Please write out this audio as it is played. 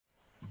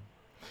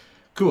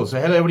Cool.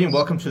 So, hello everybody, and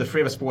welcome to the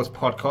Forever Sports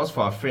podcast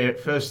for our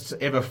first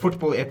ever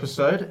football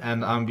episode.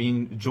 And I'm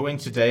being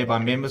joined today by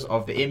members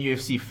of the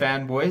MUFC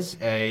Fan Bois,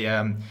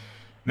 a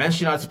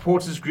Manchester United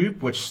supporters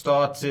group which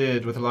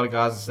started with a lot of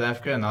guys in South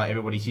Africa, and now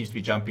everybody seems to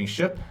be jumping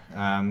ship.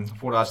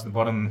 Four guys at the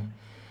bottom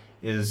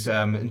is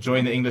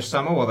enjoying the English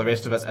summer, while the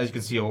rest of us, as you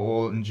can see, are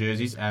all in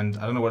jerseys. And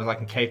I don't know what it's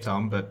like in Cape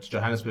Town, but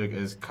Johannesburg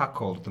is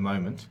cuckold at the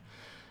moment.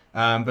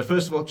 But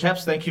first of all,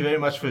 chaps, thank you very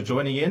much for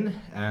joining in.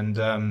 And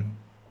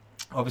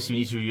obviously, we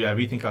need to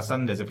rethink our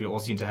Sundays if we all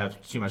seem to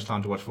have too much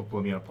time to watch football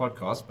and be on a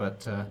podcast.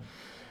 But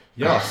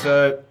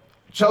so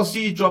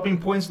Chelsea dropping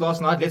points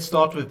last night. Let's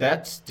start with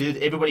that. Did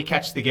everybody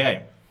catch the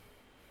game?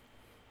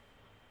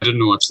 I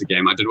didn't watch the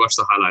game. I did watch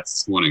the highlights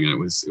this morning, and it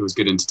was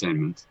good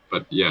entertainment.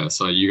 But yeah,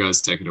 so you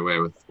guys take it away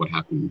with what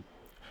happened.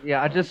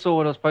 Yeah, I just saw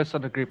what was posted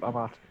on the group. I'm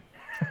out.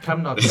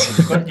 Come now,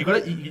 you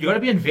got to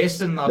be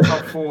invested in our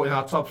top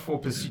four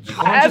pursuits. You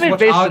can't just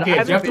watch our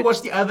games. You have to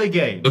watch the other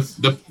games.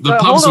 The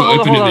pubs were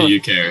open in the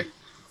UK.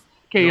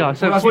 Okay, yeah.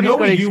 So we know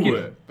where you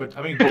were, but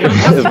I mean,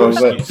 that's no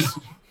excuse.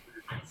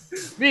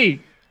 Me,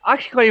 I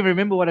actually can't even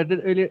remember what I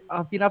did earlier.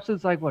 I've been up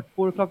since 4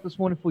 o'clock this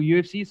morning for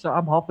UFC, so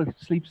I'm half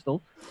asleep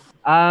still.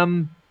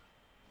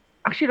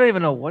 Actually don't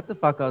even know what the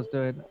fuck I was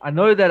doing. I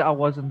know that I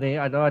wasn't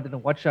there. I know I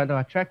didn't watch it. I know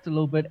I tracked a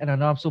little bit, and I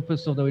know I'm still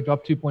pissed off that we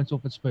dropped 2 points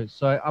off at Spurs.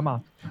 So I'm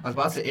out. I was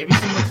about to say, every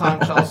single time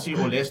Chelsea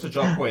or Leicester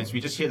drop points, we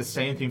just hear the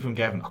same thing from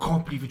Gavin. I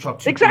can't believe we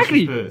dropped 2 points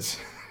from Spurs.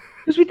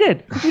 Because we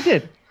did.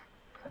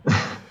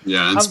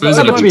 Yeah, and Spurs.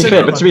 But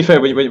to be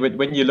fair,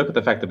 when you look at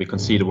the fact that we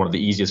conceded one of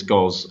the easiest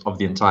goals of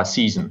the entire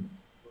season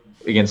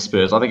against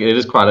Spurs, I think it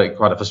is quite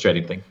a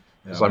frustrating thing.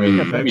 Yeah, so, I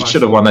mean, we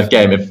should have won that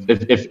game if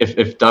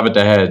David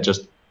De Gea had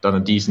just done a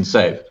decent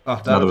save. In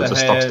other words, a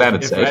stock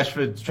standard save. If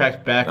Rashford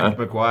tracked back and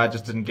Maguire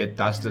just didn't get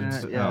dusted.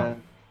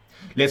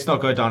 Let's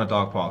not go down a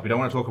dark path. We don't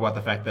want to talk about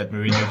the fact that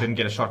Mourinho didn't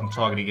get a shot on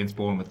target against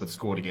Bournemouth but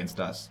scored against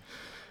us.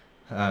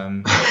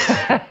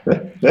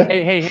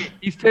 Hey,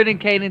 he's turning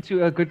Kane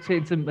into a good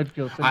centre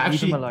midfield. So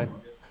leave him alone.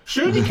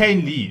 Surely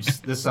Kane leaves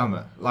this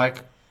summer.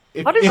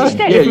 If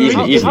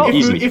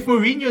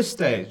Mourinho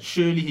stays,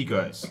 surely he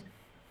goes.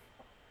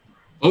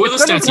 What were the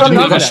stats? He didn't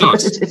have a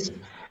shot.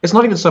 It's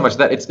not even so much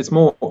that. It's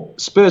more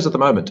Spurs at the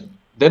moment.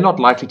 They're not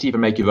likely to even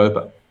make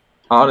Europa.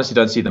 I honestly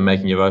don't see them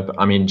making Europa.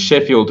 I mean,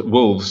 Sheffield,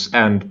 Wolves,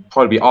 and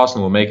probably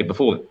Arsenal will make it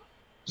before them.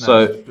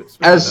 So,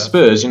 as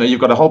Spurs, you've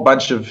got a whole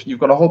bunch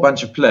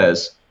of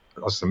players,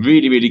 some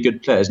really, really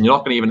good players, and you're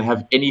not going to even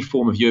have any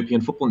form of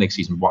European football next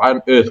season. Why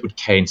on earth would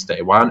Kane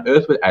stay? Why on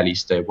earth would Ali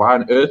stay? Why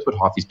on earth would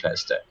half these players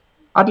stay?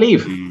 I'd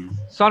leave.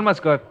 Son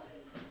must go.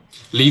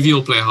 Levy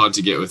will play hard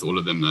to get with all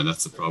of them, though.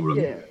 That's the problem.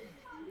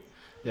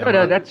 Yeah,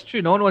 no, that's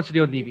true. No one wants to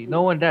deal with Levy.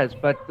 No one does.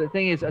 But the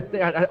thing is,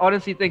 I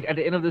honestly think at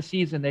the end of the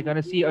season, they're going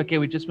to see, okay,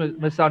 we just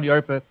missed out on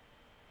Europa.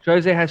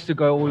 Jose has to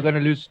go, or we're going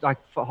to lose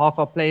half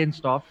our playing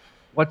staff.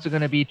 What's it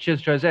going to be?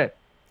 Cheers, Jose.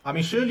 I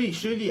mean,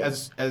 surely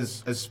as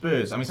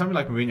Spurs, I mean, somebody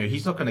like Mourinho,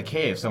 he's not going to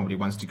care if somebody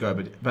wants to go.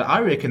 But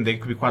I reckon there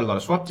could be quite a lot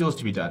of swap deals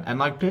to be done. And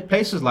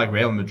places like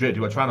Real Madrid,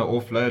 who are trying to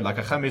offload like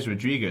a James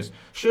Rodriguez,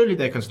 surely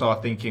they can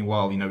start thinking,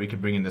 well, we can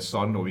bring in the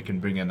Son or we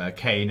can bring in a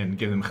Kane and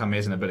give them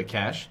James and a bit of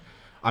cash.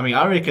 I mean,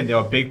 I reckon there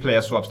are big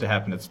player swaps to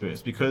happen at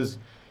Spurs, because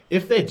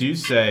if they do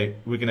say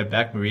we're going to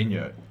back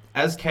Mourinho,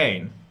 as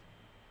Kane,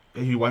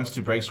 who wants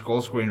to break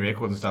goal scoring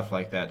records and stuff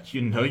like that,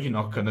 you're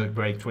not going to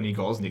break 20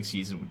 goals next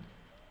season.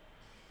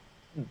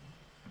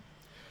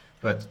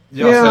 But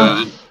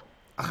so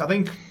I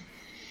think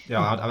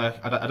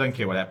I don't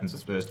care what happens at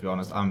Spurs, to be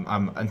honest.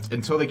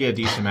 Until they get a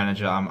decent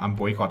manager, I'm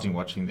boycotting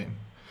watching them.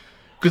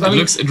 Because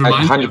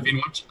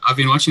I've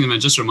been watching them, and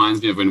it just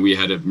reminds me of when we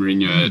had a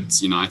Mourinho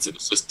at United.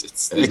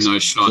 There's no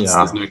shots,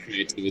 there's no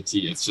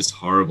creativity. It's just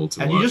horrible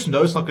to watch. And you just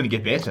know it's not going to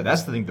get better.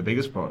 That's the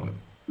biggest problem.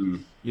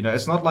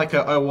 It's not like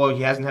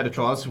he hasn't had a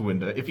transfer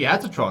window. If he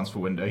has a transfer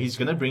window, he's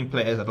going to bring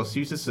players that'll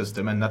suit his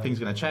system, and nothing's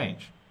going to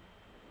change.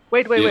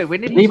 Wait. When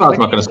did Levi's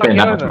not going to spend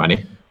that much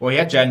money. Well, he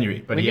had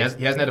January, but he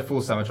hasn't had a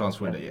full summer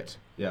transfer window yet.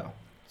 Yeah.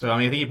 So I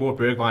mean, I think he bought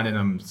Bergwijn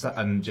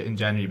in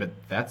January, but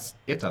that's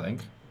it, I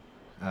think.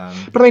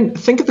 But I mean,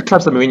 think of the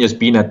clubs that Mourinho's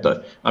been at,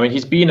 though. I mean,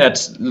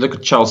 look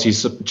at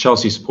Chelsea's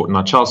support.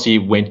 Now, Chelsea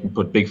went and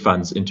put big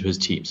funds into his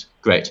teams.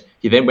 Great.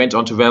 He then went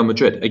on to Real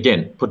Madrid,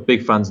 again, put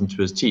big funds into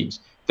his teams.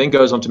 Then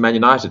goes on to Man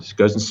United,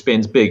 goes and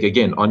spends big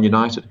again on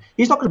United.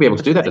 He's not going to be able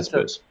to do that at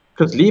Spurs,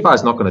 because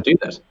Levi's not going to do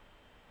that.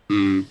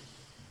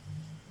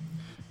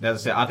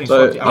 As I think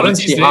so. I don't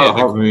see how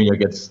Mourinho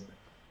gets.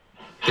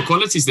 The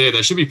quality's there.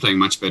 They should be playing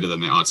much better than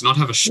they are. To not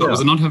have a shot,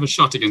 was it not have a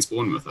shot against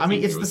Bournemouth? I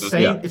mean, it's the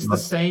same. It's the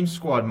same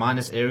squad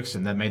minus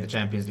Eriksen that made the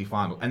Champions League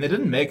final, and they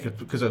didn't make it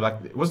because of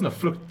it wasn't a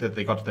fluke that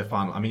they got to their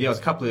final. I mean, there was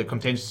a couple of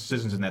contentious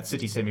decisions in that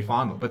City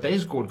semi-final, but they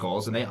scored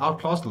goals and they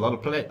outclassed a lot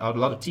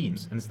of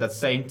teams, and it's that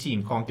same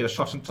team can't get a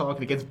shot on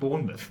target against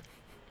Bournemouth.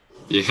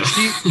 Yeah.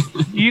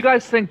 Do you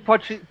guys think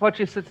Poch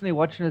is sitting there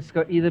watching us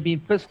either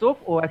being pissed off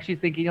or actually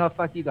thinking, "Oh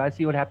fuck you guys,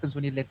 see what happens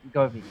when you let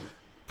go of me"?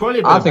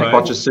 Probably. I think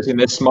Poch is sitting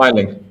there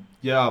smiling.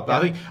 Yeah, but I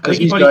think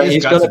he probably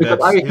is gutted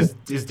that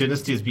his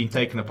dynasty is being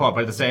taken apart.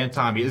 But at the same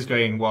time, he is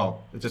going,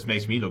 well, it just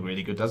makes me look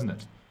really good, doesn't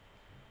it?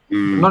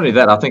 Not only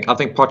that, I think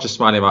Poch is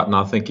smiling right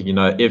now, thinking,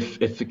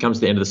 if it comes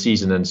to the end of the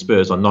season and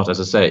Spurs are not, as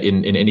I say,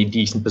 in any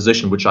decent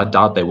position, which I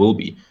doubt they will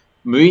be,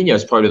 Mourinho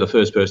is probably the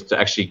first person to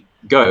actually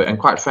go. And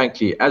quite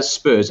frankly, as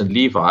Spurs and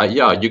Levi,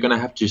 you're going to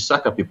have to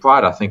suck up your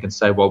pride, I think, and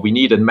say, well, we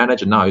need a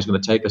manager now who's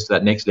going to take us to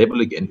that next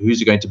level again.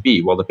 Who's it going to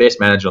be? Well, the best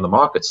manager on the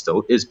market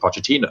still is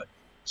Pochettino.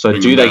 So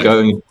do they go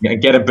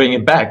and get him, bring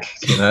him back?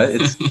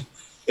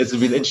 It's a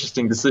really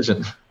interesting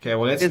decision. Okay,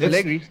 well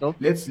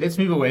let's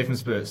move away from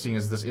Spurs, seeing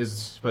as this is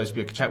supposed to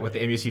be a chat with the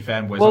MUFC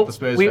Fan Bois, not the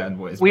Spurs Fan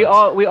Bois. We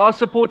are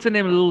supporting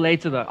them a little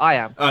later though. I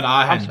am. Oh no,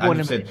 I am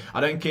 100%.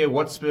 I don't care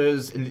what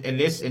Spurs,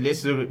 unless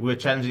we're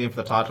challenging them for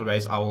the title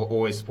race, I will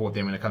always support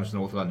them when it comes to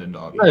North London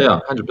derby. Oh, yeah,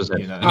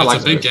 100%.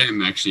 It's a big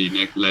game actually,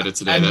 Nick, later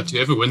today. That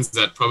whoever wins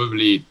that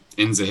probably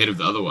ends ahead of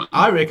the other one.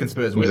 I reckon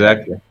Spurs win.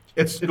 Exactly.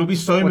 It'll be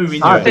so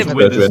Mourinho to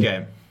win this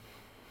game.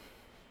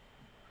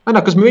 I know,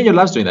 because Mourinho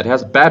loves doing that. He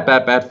has bad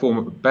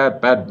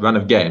run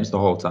of games the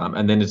whole time,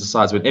 and then he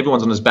decides when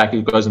everyone's on his back,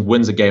 he goes and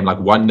wins a game like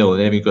 1-0, and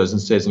then he goes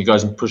and says, and he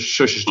goes and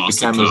shushes the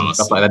cameras and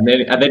stuff like that,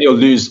 and then he'll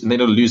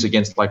lose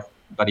against like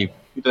who do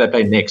they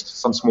play next?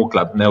 Some small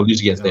club, and they'll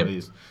lose against them.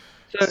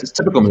 It's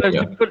typical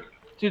Mourinho.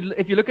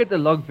 If you look at the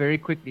log very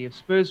quickly, if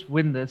Spurs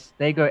win this,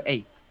 they go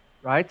 8th,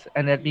 right?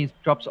 And that means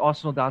drops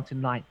Arsenal down to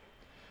 9th.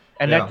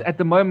 And at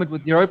the moment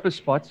with Europa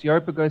spots,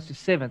 Europa goes to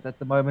 7th at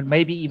the moment,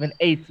 maybe even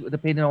 8th,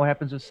 depending on what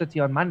happens with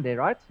City on Monday,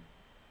 right?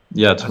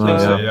 Yeah,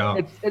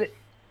 tomorrow.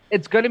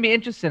 It's going to be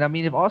interesting. I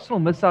mean, if Arsenal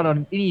miss out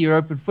on any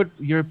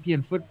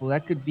European football,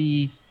 that could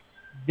be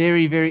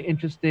very, very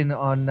interesting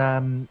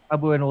on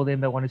Abu and all them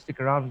that want to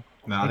stick around.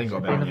 No, I think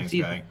Aubameyang's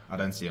going. I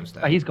don't see him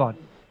staying. He's gone.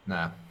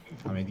 No.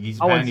 I mean,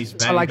 he's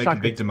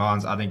making big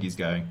demands. I think he's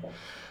going.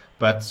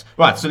 But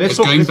right, so let's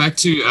going back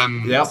to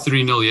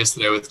 3-0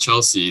 yesterday with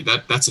Chelsea.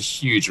 That's a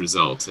huge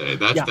result.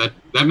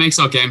 That makes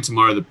our game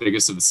tomorrow the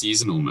biggest of the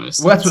season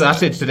almost. Well, that's what I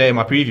said today in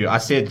my preview. I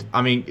said,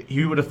 I mean,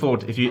 who would have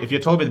thought if you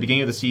told me at the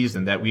beginning of the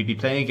season that we'd be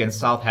playing against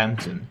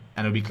Southampton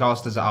and it would be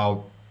classed as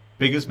our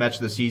biggest match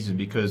of the season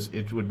because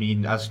it would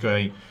mean us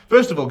going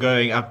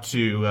up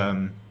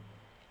to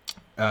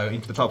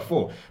into the top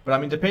 4. But I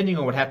mean, depending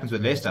on what happens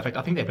with Leicester, in fact,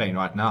 I think they're playing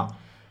right now.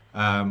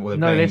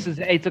 Leicester's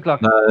 8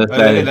 o'clock. No,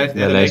 they're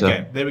late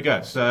game. There we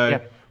go. So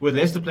with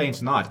Leicester playing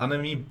tonight, and I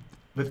mean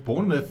with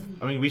Bournemouth,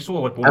 I mean we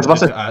saw what Bournemouth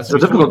did to us.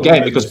 It's a difficult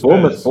game because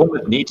Bournemouth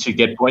need to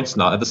get points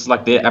now. This is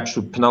like their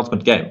actual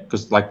penultimate game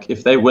because like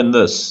if they win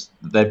this,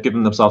 they've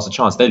given themselves a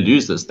chance. They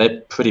lose this,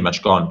 they're pretty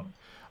much gone.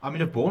 I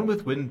mean, if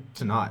Bournemouth win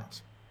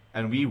tonight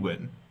and we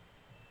win,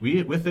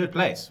 we're 3rd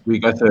place. We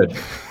go 3rd.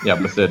 Yeah,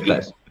 we're 3rd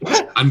place.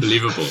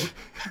 Unbelievable.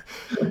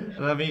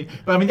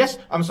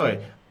 I'm sorry.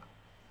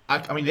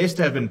 I mean,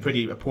 Leicester have been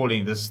pretty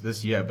appalling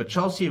this year, but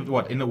Chelsea,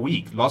 in a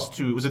week, lost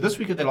to... Was it this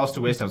week that they lost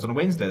to West Ham? It was on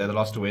Wednesday that they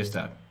lost to West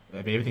Ham.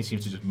 Everything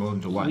seems to just mold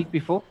into one. The week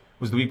before?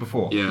 It was the week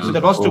before. Yeah. So they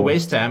lost to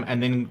West Ham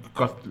and then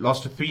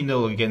lost to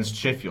 3-0 against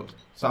Sheffield.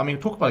 So, I mean,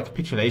 talk about a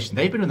capitulation.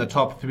 They've been in the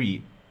top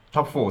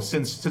 4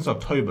 since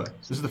October.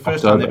 This is the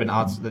first time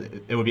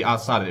they will be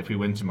outside it if we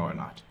win tomorrow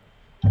night.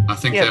 I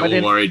think they're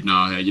all worried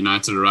now.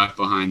 United are right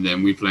behind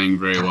them. We're playing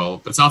very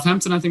well. But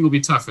Southampton, I think, will be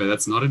tougher.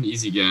 That's not an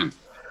easy game.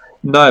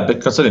 No,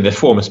 but considering their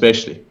form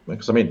especially,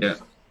 because I mean,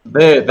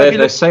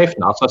 they're safe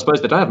now, so I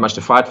suppose they don't have much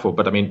to fight for.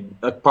 But I mean,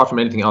 apart from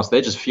anything else,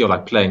 they just feel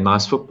like playing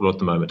nice football at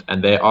the moment,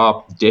 and they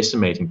are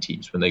decimating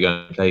teams when they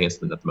go and play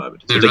against them at the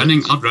moment. They're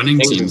outrunning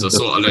teams. I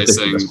saw Ole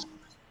saying.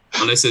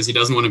 Ole says he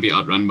doesn't want to be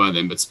outrun by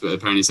them, but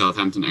apparently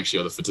Southampton actually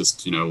are the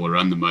fittest. Will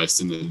run the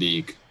most in the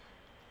league.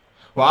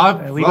 Well,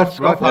 Ralph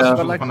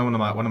Hasenhüttl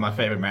is one of my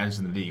favorite managers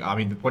in the league. I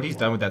mean, what he's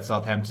done with that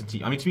Southampton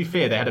team. I mean, to be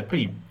fair, they had a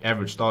pretty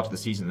average start to the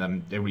season,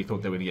 and everybody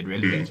thought they were going to get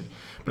relegated.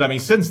 But I mean,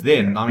 since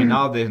then, I mean,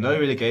 now there's no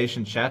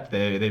relegation chat.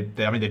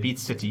 They beat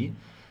City,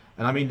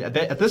 and I mean,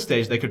 at this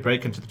stage, they could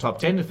break into the top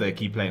 10 if they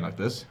keep playing like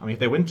this. I mean, if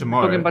they win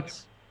tomorrow,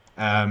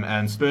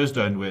 and Spurs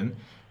don't win,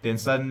 then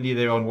suddenly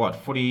they're on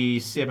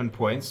 47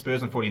 points.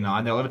 Spurs on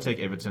 49. They'll overtake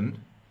Everton.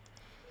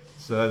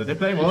 So they're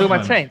playing well. You're talking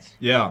about Saints?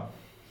 Yeah.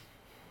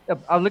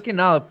 I'm looking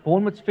now at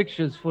Bournemouth's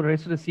fixtures for the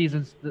rest of the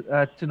season.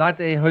 Tonight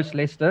they host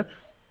Leicester.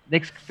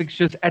 Next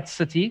fixtures at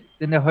City.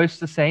 Then they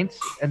host the Saints.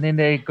 And then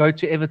they go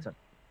to Everton.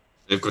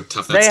 They've got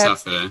tough. They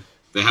have to win.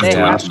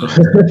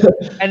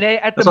 And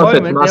at the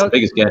moment, that's the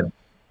biggest game.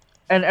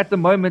 And at the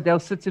moment, they'll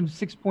sit him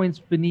 6 points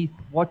beneath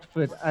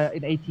Watford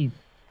in 18th.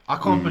 I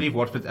can't believe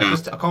Watford. I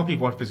can't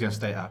believe Watford's going to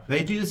stay up.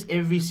 They do this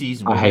every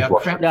season. I hate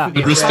Watford. But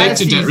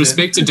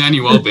respect to Danny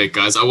Welbeck,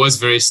 guys. I was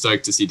very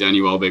stoked to see Danny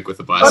Welbeck with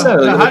the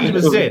bicycle.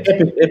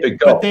 100%. Epic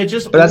goal. But they're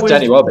just that's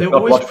Danny Welbeck. They're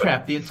always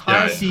crap the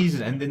entire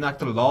season, and then like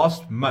the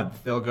last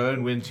month they'll go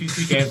and win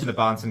 2-3 games in the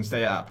bounce and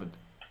stay up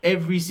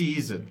every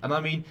season. And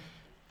I mean,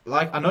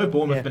 like I know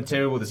Bournemouth have been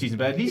terrible this season,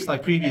 but at least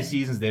like previous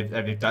seasons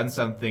they've done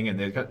something and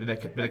they've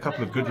been a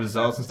couple of good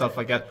results and stuff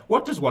like that.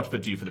 What does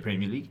Watford do for the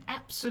Premier League?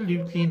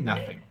 Absolutely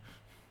nothing.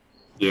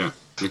 Yeah,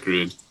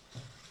 agreed.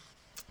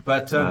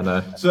 But so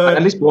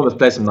at least Bournemouth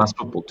play some nice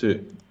football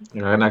too. I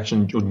can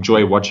actually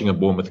enjoy watching a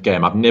Bournemouth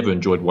game. I've never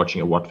enjoyed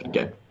watching a Watford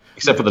game.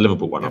 except for the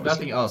Liverpool one, if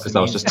obviously. nothing else, Because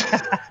that was just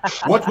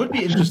what would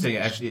be interesting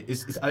actually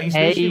is I think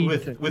especially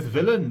with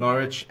Villa,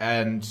 Norwich,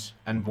 and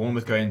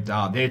Bournemouth going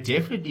down, there are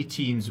definitely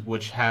teams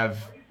which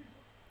have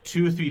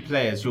 2 or 3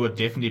 players who are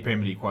definitely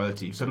Premier League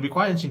quality. So it'll be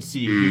quite interesting to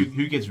see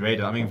who gets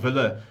raided. I mean,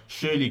 Villa,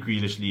 surely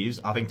Grealish leaves.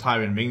 I think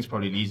Tyrone Mings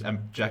probably leaves, and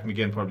Jack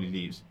McGinn probably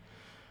leaves.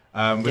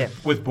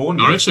 With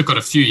Bournemouth, Norwich have got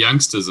a few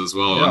youngsters as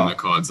well on the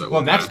cards.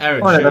 Max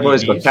Aaron. they've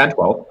always got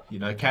Cantwell.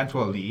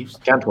 Cantwell leaves.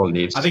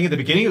 I think at the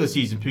beginning of the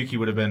season, Pukki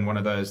would have been one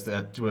of those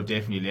that would have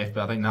definitely left.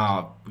 But I think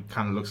now it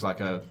kind of looks like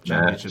a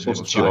championship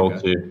level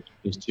striker.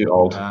 He's too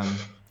old.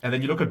 And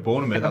then you look at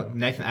Bournemouth,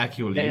 Nathan Ake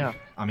will leave. Yeah.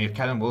 I mean, if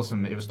Callum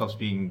Wilson ever stops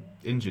being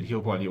injured,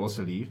 he'll probably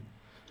also leave.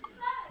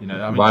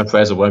 Ryan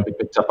Fraser won't be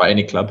picked up by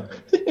any club.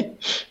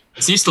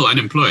 Is he still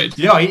unemployed?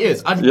 Yeah, he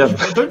is.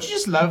 Don't you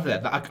just love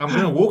that? Like, I'm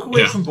going to walk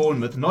away from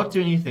Bournemouth, not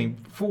do anything.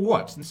 For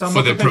what?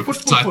 For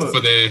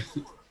their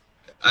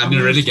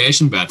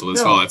relegation battle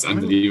as well. It's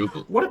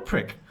unbelievable. What a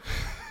prick.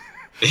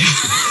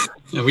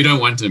 We don't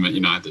want him at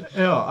United.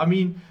 Yeah, I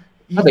mean...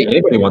 I think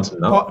anybody wants him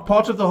now.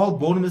 Part of the whole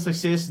Bournemouth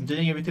success and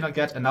doing everything like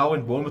that, and now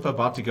when Bournemouth are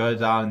about to go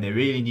down and they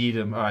really need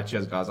him, all right,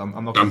 cheers, guys. I'm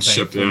not going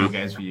to play 4 more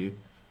games for you.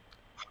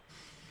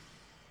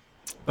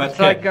 But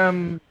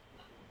it's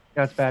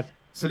that's bad.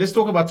 So let's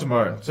talk about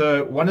tomorrow.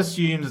 So one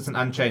assumes it's an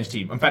unchanged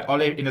team. In fact,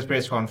 Ole in his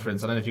press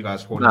conference, I don't know if you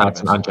guys caught it. No,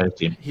 it's an unchanged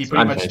team. He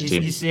pretty much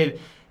he said,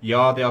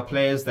 yeah, there are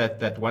players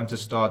that want to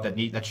start,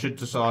 that should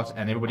to start,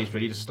 and everybody's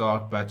ready to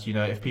start. But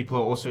if people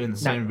are also in the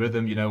same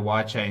rhythm,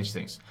 why change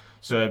things?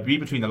 So read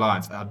between the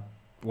lines.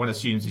 One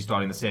assumes he's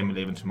starting the same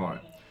 11 tomorrow.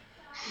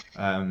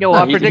 I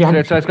predicted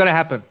it, so it's going to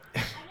happen.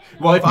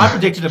 Well, if I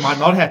predicted it might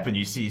not happen,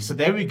 you see. So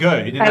there we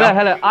go.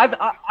 Hello.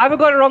 I haven't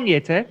got it wrong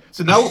yet, eh?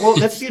 So now,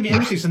 that's going to be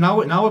interesting. So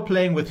now we're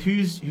playing with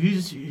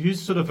who's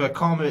sort of a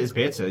karma is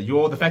better.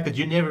 The fact that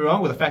you're never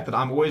wrong, or the fact that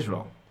I'm always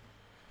wrong.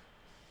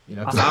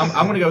 Because I'm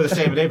going to go with the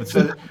same 11.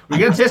 So we're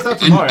going to test out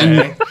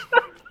tomorrow.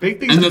 Big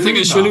things. And the thing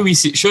is,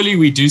 surely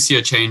we do see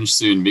a change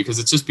soon, because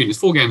it's just been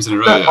 4 games in a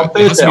row.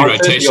 There has to be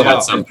rotation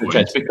at some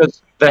point.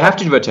 Because they have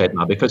to rotate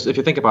now. Because if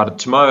you think about it,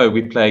 tomorrow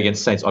we play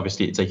against Saints.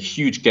 Obviously, it's a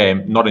huge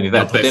game. Not only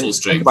that, but then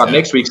think about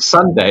next week,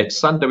 Sunday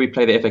we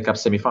play the FA Cup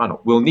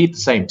semi-final. We'll need the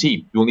same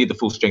team. We'll need the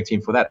full strength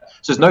team for that.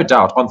 So there's no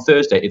doubt on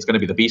Thursday it's going to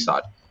be the B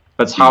side.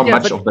 But it's how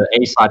much of the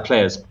A side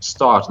players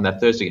start in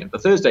that Thursday game. The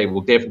Thursday will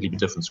definitely be a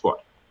different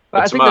squad.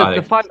 But I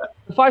think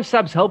the 5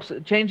 subs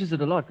changes it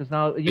a lot, because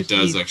now it used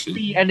to be actually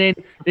 3, and then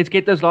let's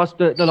get those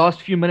the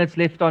last few minutes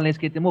left on, let's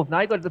get them off. Now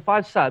you got the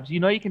 5 subs. You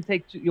can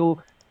take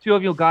your 2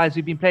 of your guys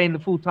who've been playing the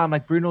full time,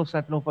 like Bruno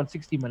starting off on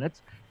 60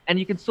 minutes, and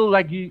you can still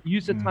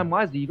use the time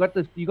wisely. You got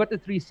the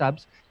 3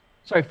 subs,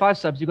 sorry, 5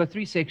 subs. You got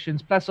 3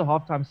 sections plus a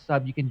halftime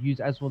sub you can use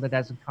as well that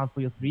doesn't count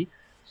for your 3.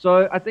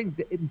 So I think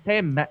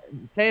player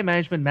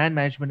management, man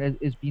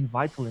management has been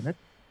vital in it,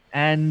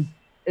 and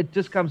it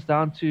just comes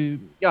down to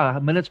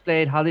minutes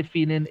played, how they're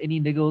feeling, any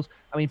niggles.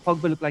 I mean,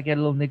 Pogba looked like he had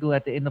a little niggle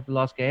at the end of the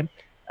last game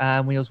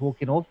when he was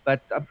walking off,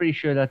 but I'm pretty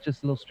sure that's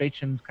just a little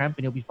stretch and cramp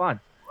and he'll be fine.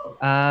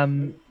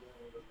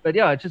 But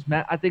it's just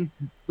I think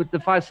with the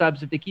 5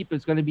 subs, if they keep it,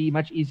 it's going to be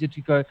much easier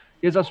to go,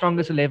 here's our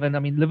strongest 11. I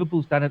mean,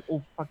 Liverpool's done it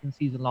all fucking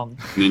season long.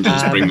 And then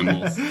just bring them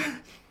off.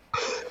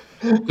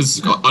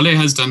 Because Ole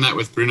has done that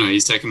with Bruno.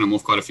 He's taken him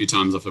off quite a few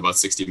times after about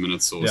 60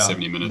 minutes or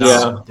 70 minutes.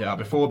 Yeah.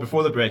 Before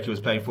the break, he was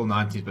playing full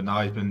 90s, but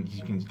now you can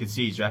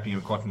see he's wrapping him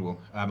in cotton wool.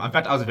 In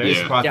fact, I was very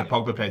surprised that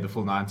Pogba played the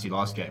full 90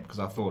 last game, because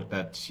I thought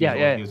that he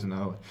was in the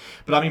hole.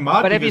 But I mean,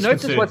 but have you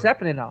noticed what's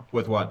happening now?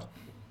 With what?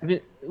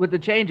 With the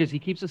changes, he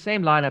keeps the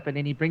same lineup, and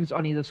then he brings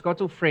on either Scott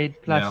or Fred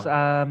plus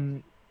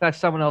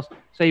someone else.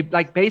 So he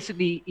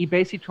basically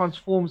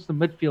transforms the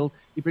midfield.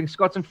 He brings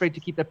Scott and Fred to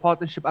keep that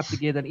partnership up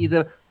together, and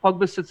either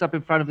Pogba sits up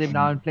in front of them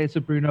now and plays for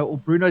Bruno, or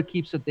Bruno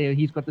keeps it there.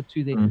 He's got the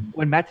 2 there.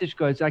 When Matic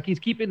goes, he's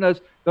keeping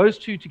those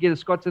 2 together.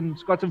 Scott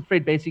and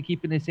Fred basically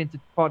keeping their centre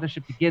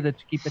partnership together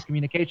to keep the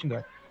communication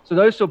going. So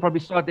those will probably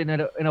start in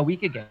a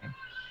weaker game.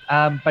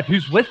 But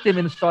who's with them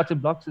in the starting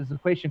blocks is the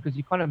question, because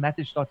you can't have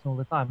Matic starting all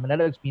the time. And that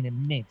has been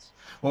immense.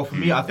 Well, for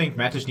me, I think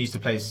Matic needs to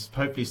play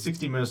hopefully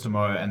 60 minutes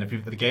tomorrow. And if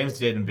the game's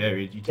dead and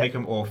buried, you take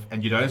him off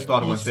and you don't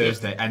start him on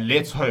Thursday. And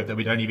let's hope that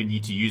we don't even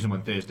need to use him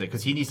on Thursday,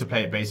 because he needs to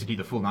play basically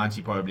the full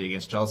 90 probably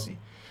against Chelsea,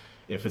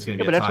 if it's going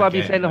to be but that's why I've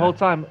been saying the whole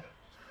time,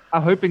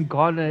 I'm hoping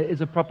Ghana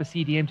is a proper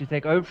CDM to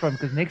take over from,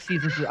 because next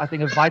season's, I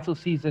think, a vital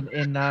season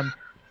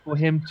for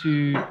him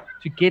to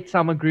get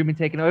someone grooming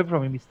taken over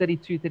from him. He's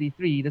 32,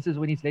 33. This is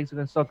when his legs are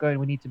going to start going.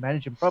 We need to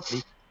manage him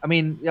properly. I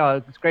mean,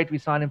 it's great we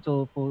signed him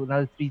for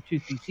another 3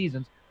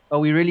 seasons, but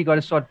we really got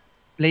to start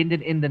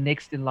blending in the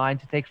next in line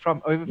to take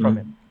over from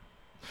him.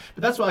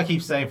 But that's what I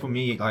keep saying. For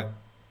me, like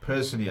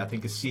personally, I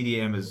think a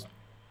CDM is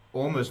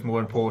almost more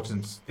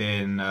important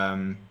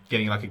than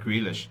getting like a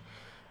Grealish.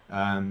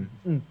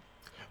 Unless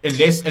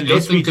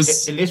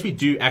we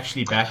do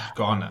actually back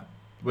Ghana.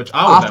 Which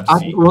I would love to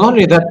see. Well, not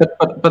only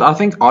that, but I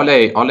think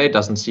Ole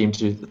doesn't seem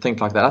to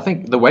think like that. I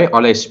think the way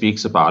Ole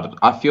speaks about it,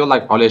 I feel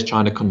like Ole is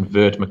trying to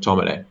convert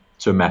McTominay.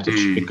 to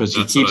Matic, because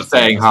he keeps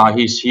saying how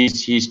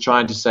he's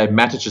trying to say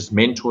Matic is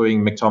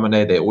mentoring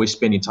McTominay. They're always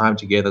spending time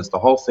together. It's the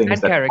whole thing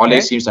is that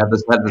Ole seems to have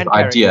this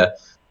idea.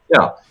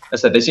 Yeah, I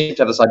said they seem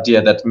to have this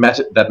idea that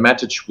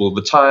Matic will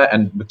retire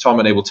and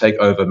McTominay will take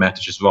over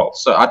Matic's role.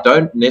 So I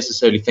don't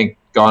necessarily think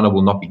Ghana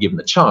will not be given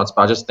the chance,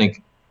 but I just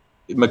think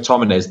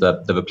McTominay is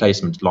the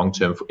replacement long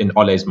term in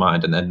Ole's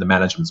mind and then the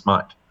management's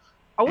mind,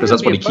 because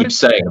that's what he keeps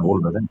saying in all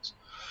of the things.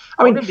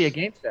 I wouldn't be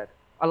against that.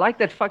 I like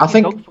that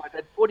fucking dogfight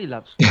that 40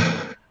 loves.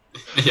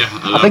 Yeah,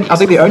 I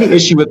think the only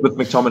issue with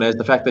McTominay is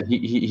the fact that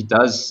he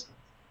does.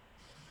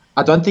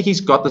 I don't think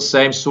he's got the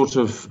same sort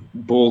of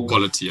ball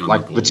quality,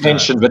 like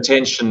retention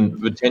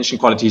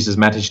qualities as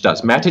Matic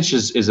does.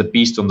 Matic is a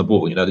beast on the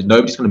ball. You know,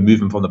 nobody's going to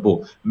move him from the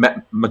ball.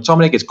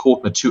 McTominay gets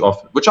caught in it too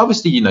often, which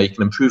obviously you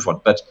can improve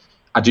on. But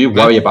I do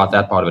worry about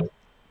that part of it.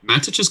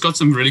 Matic has got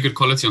some really good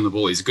quality on the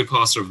ball. He's a good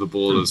passer of the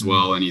ball as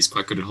well, and he's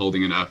quite good at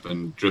holding it up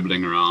and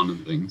dribbling around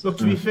and things. Look,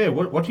 to be fair,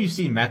 what you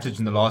see Matic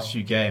in the last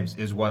few games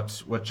is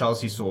what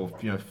Chelsea saw,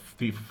 4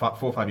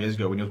 or 5 years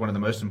ago when he was one of the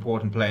most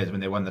important players when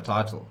they won the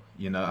title.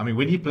 I mean,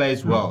 when he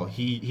plays well,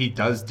 he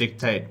does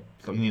dictate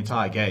the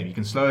entire game. He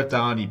can slow it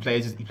down. He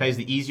plays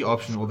the easy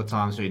option all the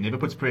time, so he never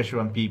puts pressure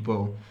on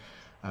people.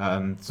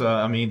 So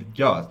I mean,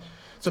 yeah.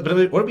 So, but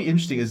what would be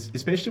interesting is,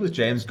 especially with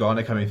James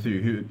Garner coming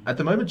through, who at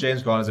the moment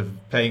James Garner is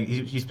playing.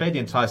 He's played the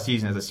entire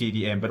season as a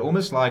CDM, but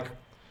almost like,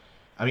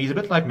 I mean, he's a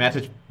bit like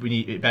Matic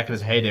back in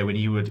his heyday when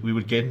we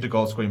would get into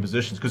goal scoring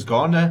positions, because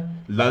Garner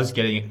loves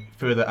getting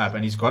further up,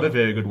 and he's got a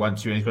very good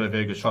 1-2, and he's got a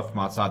very good shot from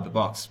outside the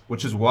box,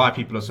 which is why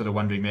people are sort of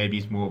wondering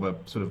maybe he's more of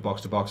a sort of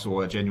box to box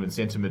or a genuine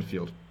centre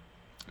midfield.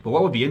 But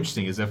what would be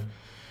interesting is if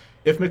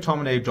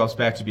McTominay drops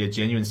back to be a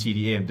genuine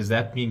CDM, does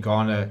that mean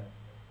Garner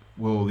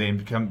will then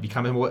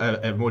become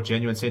a more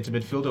genuine centre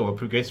midfielder or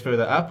progress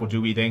further up, or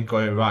do we then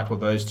go, right, well,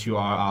 those two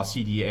are our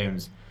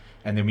CDMs,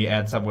 and then we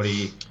add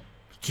somebody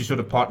to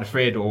sort of partner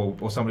Fred or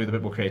somebody with a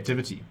bit more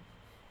creativity?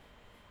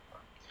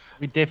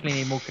 We definitely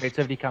need more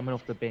creativity coming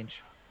off the bench.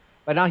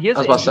 But now here's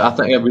I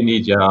think we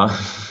need,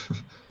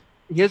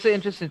 Here's the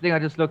interesting thing. I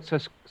just looked.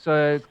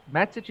 So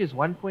Matic is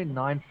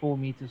 1.94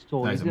 meters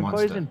tall. No, he's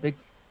imposing big.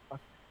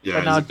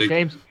 Yeah, but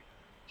now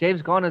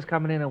James Garner's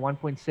coming in at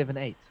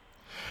 1.78.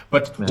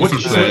 But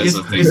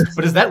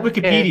is that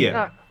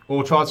Wikipedia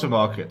or Transfer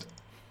Market?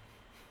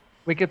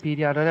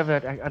 Wikipedia. I don't have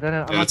that. I don't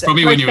know. Yeah, it's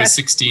probably when you were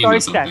 16 or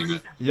something.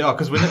 Yeah,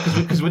 because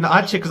when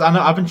I check, because I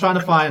know I've been trying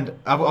to find,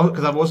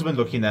 because I've also been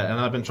looking at, and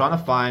I've been trying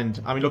to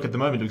find. I mean, look, at the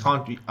moment we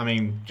can't. I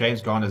mean,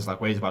 James Garner's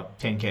weighs about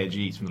 10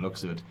 kgs from the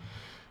looks of it,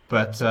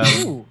 but.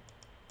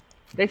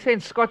 They're saying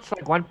Scott's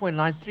like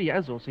 1.93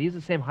 as well, so he's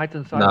the same height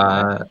and size.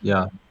 Right?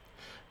 Yeah.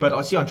 But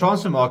I see on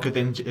Transfer Market,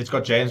 then it's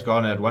got James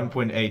Garner at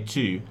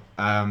 1.82,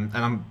 and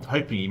I'm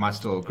hoping he might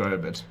still grow a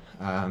bit.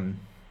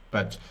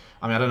 But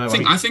I mean, I don't know.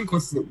 I think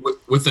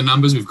with the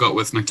numbers we've got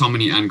with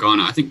McTominay and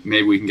Garner, I think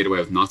maybe we can get away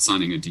with not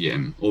signing a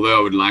DM. Although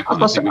I would like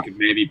one, I think we could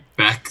maybe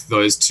back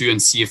those two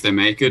and see if they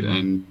make it,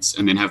 and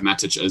then have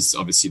Matic as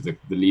obviously the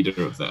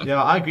leader of that.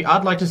 Yeah, I agree.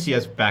 I'd like to see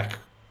us back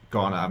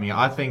Garner. I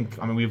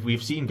mean,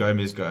 we've seen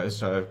Gomez go,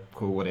 so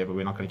cool, whatever.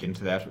 We're not going to get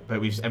into that.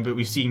 But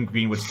we've seen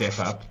Greenwood step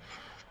up.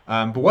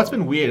 But what's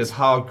been weird is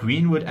how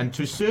Greenwood and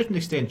to a certain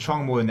extent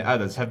Chongmo and the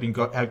others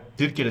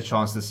did get a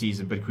chance this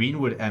season, but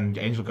Greenwood and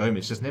Angel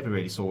Gomez just never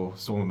really saw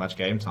much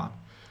game time.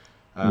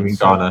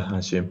 Ghana, I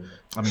assume.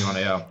 I mean, Ghana,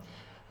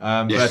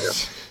 yeah.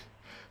 But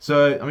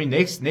so I mean,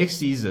 next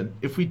season,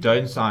 if we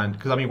don't sign,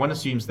 because I mean, one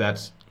assumes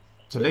that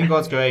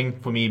Lingard's going,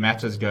 for me,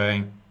 Mata's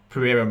going,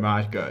 Pereira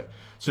might go.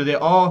 So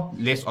there are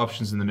less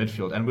options in the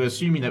midfield, and we're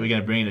assuming that we're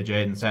going to bring in a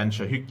Jadon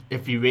Sancho, who,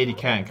 if he really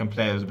can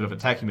play as a bit of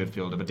attacking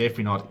midfielder, but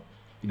definitely not,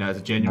 as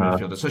a genuine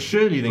midfielder. So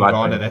surely then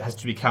Ghana that has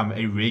to become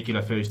a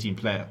regular first team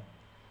player.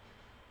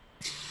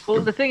 Well,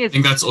 the thing is, I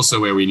think that's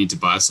also where we need to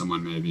buy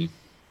someone maybe.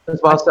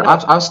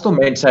 I still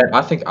maintain.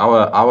 I think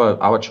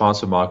our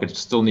transfer market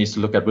still needs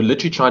to look at. We're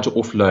literally trying to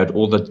offload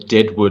all the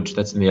dead wood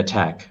that's in the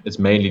attack. It's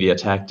mainly the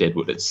attack dead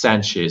wood. It's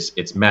Sanchez,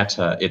 it's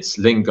Mata, it's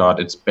Lingard,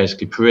 it's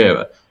basically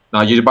Pereira.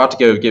 Now you're about to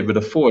go get rid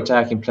of 4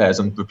 attacking players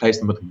and replace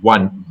them with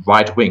 1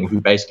 right wing, who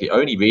basically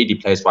only really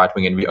plays right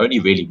wing, and we only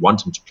really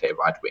want him to play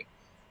right wing.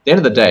 At the end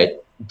of the day,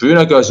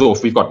 Bruno goes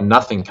off. We've got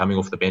nothing coming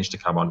off the bench to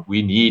come on.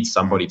 We need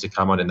somebody to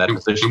come on in that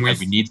position, and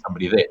we need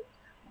somebody there.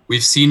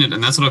 We've seen it,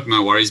 and that's what my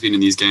worry's been in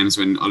these games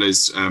when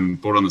Ole's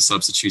brought on the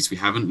substitutes. We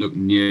haven't looked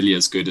nearly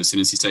as good as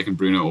soon as he's taken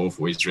Bruno off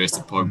or he's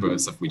rested Pogba and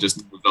stuff. We've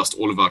lost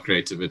all of our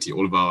creativity,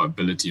 all of our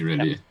ability,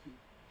 really.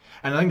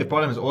 And I think the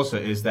problem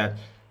is that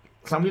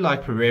somebody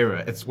like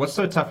Pereira, what's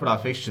so tough with our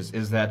fixtures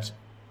is that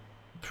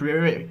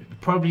Pereira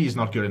probably is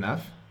not good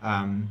enough.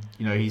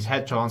 He's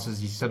had chances,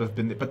 he's sort of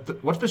been there.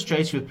 But what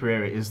frustrates you with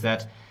Pereira is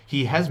that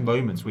he has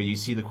moments where you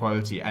see the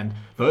quality, and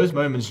those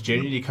moments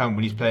generally come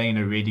when he's playing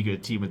in a really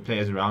good team with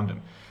players around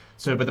him.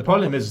 So, but the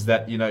problem is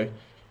that,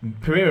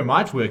 Pereira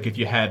might work if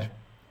you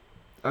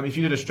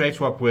did a straight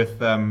swap with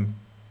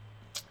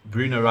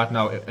Bruno right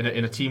now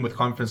in a team with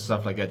confidence and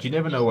stuff like that. You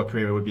never know what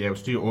Pereira would be able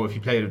to do, or if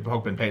you played with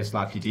Pogba and played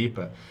slightly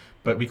deeper.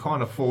 But we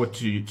can't afford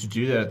to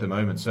do that at the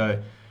moment.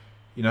 So,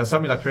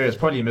 somebody like Pereira's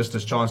probably missed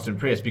his chance to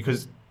impress,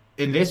 because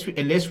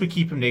unless we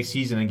keep him next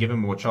season and give him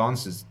more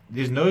chances,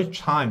 there's no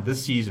time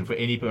this season for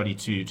anybody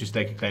to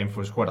stake a claim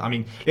for a squad. I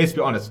mean, let's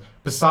be honest.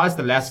 Besides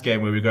the last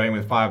game where we're going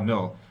with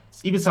 5-0,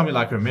 even somebody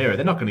like Romero,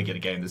 they're not going to get a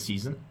game this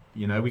season.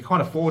 We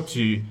can't afford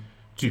to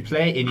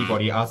play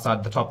anybody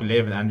outside the top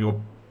 11 and your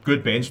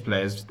good bench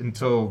players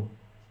until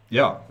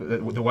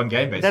the one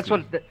game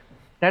basically.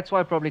 That's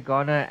why probably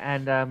Ghana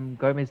and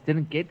Gomez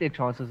didn't get their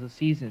chances this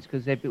season,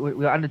 because we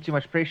were under too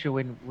much pressure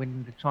when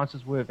the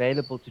chances were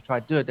available to try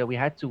to do it, that we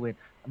had to win.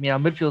 I mean, our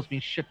midfield's been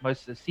shit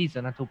most of the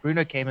season until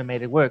Bruno came and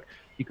made it work,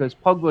 because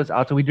Pogba was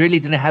out, so we really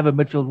didn't have a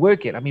midfield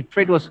work yet. I mean,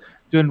 Fred was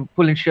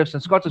pulling shifts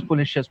and Scott was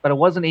pulling shifts, but it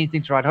wasn't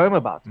anything to write home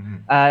about.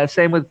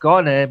 Same with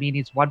Ghana. I mean,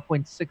 he's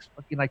 1.6,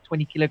 fucking like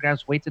 20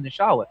 kilograms weight in the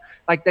shower.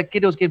 Like, that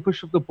kid was getting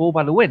pushed off the ball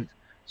by the wind.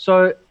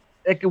 So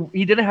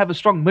he didn't have a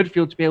strong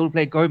midfield to be able to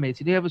play Gomez.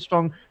 He didn't have a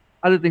strong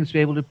other things to be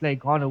able to play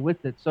Ghana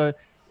with it. So,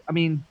 I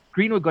mean,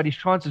 Greenwood got his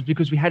chances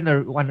because we had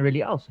no one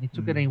really else, and he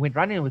took it and he went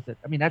running with it.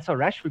 I mean, that's how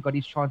Rashford got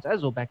his chance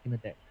as well back in the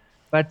day.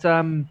 But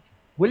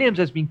Williams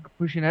has been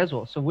pushing as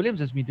well. So Williams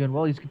has been doing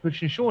well. He's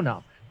pushing Shaw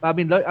now. But I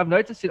mean, I've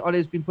noticed that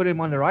Ole's been putting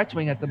him on the right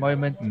wing at the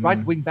moment,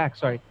 right wing back,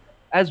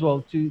 as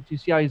well, to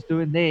see how he's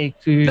doing there.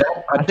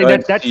 I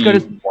think that's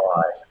going to.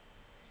 Why?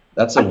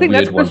 That's a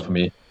weird one for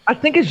me. I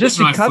think it's just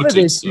to cover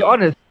this, to be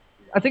honest.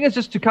 I think it's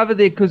just to cover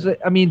there because,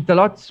 I mean,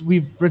 Dalot's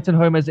we've written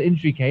home as an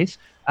injury case.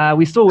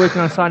 We're still working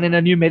on signing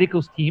a new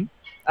medicals team,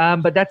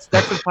 but that's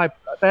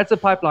a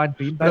pipeline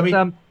dream. But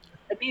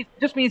it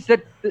just means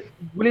that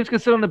Williams can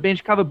sit on the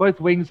bench, cover both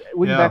wing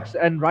backs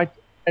and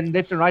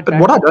left and right. But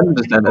what I don't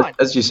understand,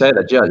 as you say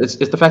that,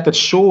 it's the fact that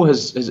Shaw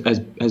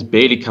has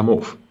barely come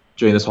off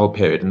during this whole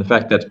period, and the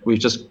fact that we've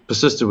just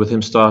persisted with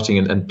him starting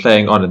and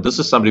playing on. And this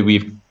is somebody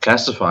we've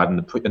classified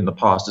in the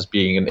past as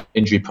being an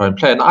injury-prone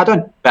player. And I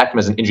don't back him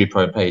as an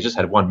injury-prone player. He just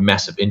had one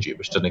massive injury,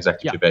 which didn't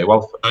exactly do very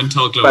well for him. Don't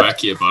tell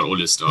Glowacki about all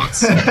his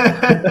starts.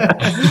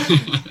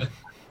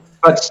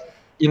 But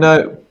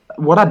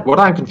what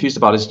I'm confused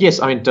about is, yes,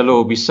 I mean,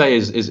 Dalot we say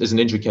is an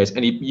injury case,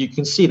 and you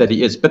can see that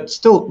he is. But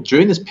still,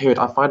 during this period,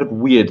 I find it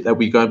weird that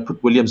we go and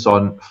put Williams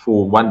on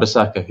for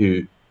Wan-Bissaka,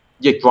 who.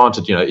 Yeah,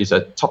 granted, he's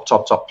a top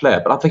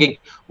player, but I'm thinking,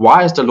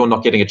 why is Delors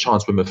not getting a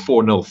chance when we're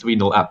 4-0,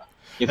 3-0 up?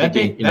 You're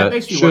thinking,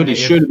 surely we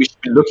should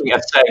be looking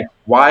at saying,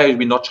 why are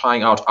we not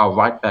trying out our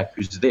right back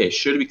who's there?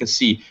 Surely we can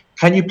see,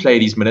 can you play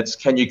these minutes?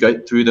 Can you go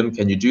through them?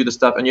 Can you do the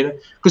stuff? And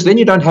because then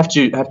you don't have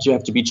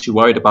to be too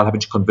worried about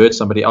having to convert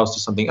somebody else to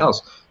something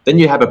else. Then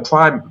you have a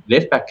prime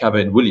left back cover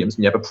in Williams,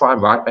 and you have a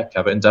prime right back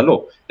cover in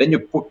Delors. Then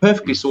you're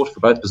perfectly sorted for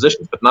both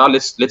positions. But now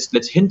let's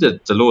hinder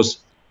Delors'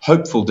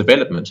 hopeful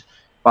development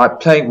by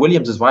playing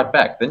Williams as right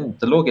back. Then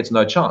Delors gets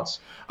no chance.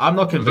 I'm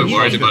not convinced.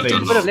 I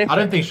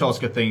don't think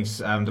Schalke thinks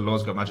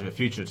Delors got much of a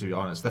future, to be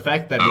honest. The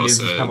fact that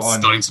Williams has come on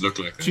starting to look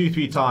like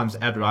 2-3 times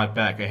at right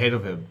back ahead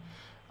of him.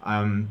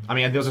 I mean,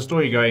 there was a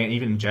story going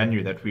even in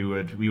January that we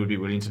would be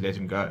willing to let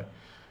him go.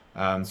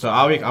 So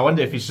I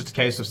wonder if it's just a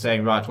case of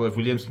saying, right, well, if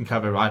Williams can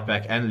cover right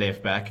back and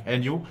left back,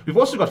 and we've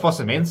also got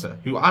Foster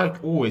Mensah, who I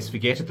always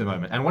forget at the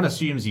moment, and one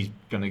assumes he's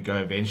going to go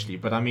eventually.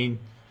 But I mean,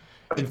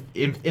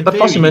 but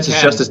Foster Mensah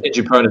is just as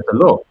injury prone as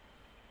Delors.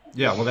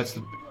 Yeah, well, that's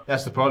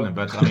the problem.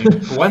 But I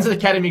mean, one's an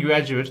academy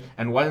graduate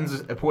and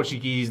one's a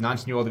Portuguese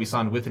 19-year-old that we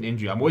signed with an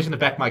injury. I'm always going to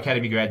back my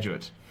academy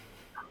graduate.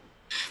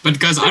 But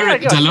guys,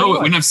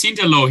 Delors, when I've seen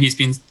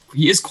Delors,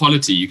 he is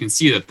quality. You can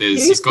see that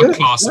he's got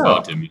class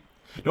about him. You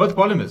know what the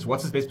problem is?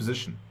 What's his best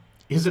position?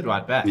 Is it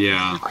right back?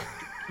 Yeah.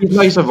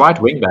 He's a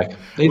right wing back.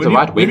 When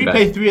we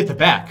play 3 at the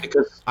back,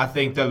 because I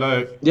think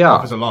Delors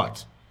offers a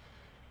lot.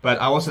 But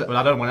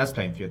I don't want us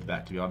playing 3 at the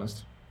back, to be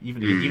honest.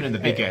 Even in the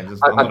big games.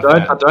 I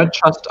don't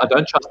trust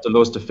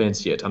Delors'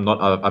 defense yet.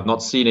 I've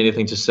not seen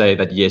anything to say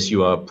that yes,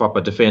 you are a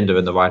proper defender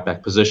in the right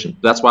back position.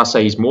 That's why I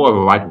say he's more of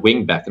a right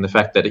wing back, in the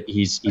fact that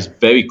he's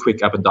very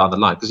quick up and down the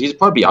line, because he's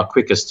probably our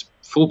quickest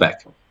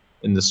fullback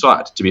in the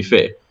side, to be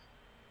fair.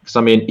 Because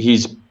I mean,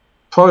 he's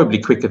probably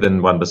quicker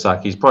than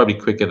Wan-Bissaka. He's probably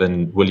quicker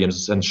than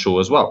Williams and Shaw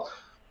as well.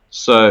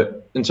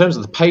 So in terms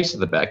of the pace of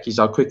the back, he's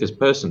our quickest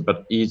person,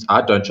 but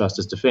I don't trust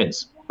his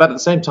defense. But at the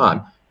same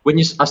time,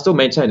 I still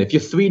maintain, if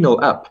you're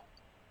 3-0 up,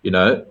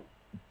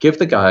 give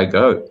the guy a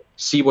go.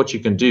 See what you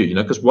can do,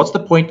 because what's the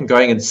point in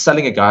going and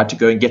selling a guy to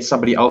go and get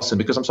somebody else in?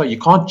 Because I'm sorry, you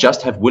can't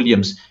just have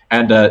Williams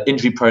and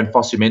injury-prone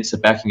Fosu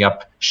Mensah backing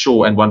up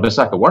Shaw and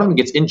Wan-Bissaka. One of them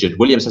gets injured,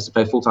 Williams has to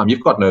play full-time.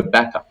 You've got no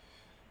backup.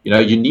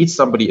 You need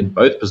somebody in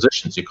both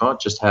positions. You can't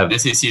just have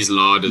SSC's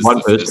Lard as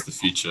the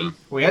future.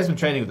 Well, he has been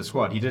training with the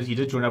squad. He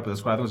did join up with the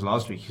squad. I think it was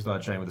last week he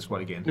started training with the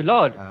squad again.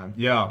 Lard?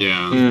 Yeah.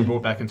 He was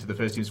brought back into the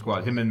first team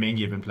squad. Him and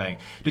Mengi have been playing.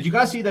 Did you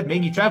guys see that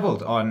Mengi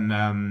travelled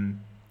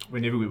on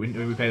whenever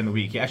we played in the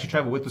week? He actually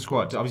travelled with the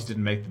squad. Obviously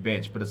didn't make the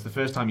bench, but it's the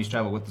first time he's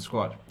travelled with the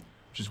squad,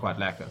 which is quite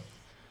lacquer.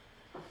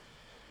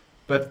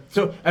 But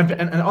so and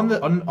on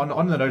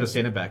the note of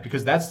centre back,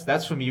 because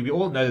that's for me, we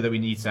all know that we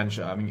need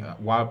Sancho. I mean,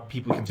 why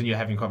people continue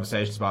having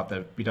conversations about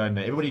that, we don't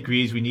know. Everybody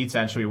agrees we need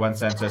Sancho, we want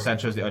Sancho.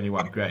 Sancho's the only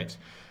one, great.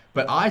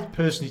 But I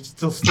personally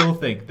still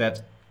think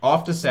that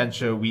after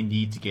Sancho, we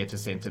need to get a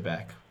centre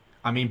back.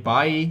 I mean,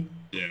 Bailly,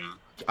 Yeah.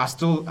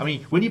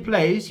 when he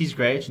plays, he's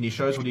great and he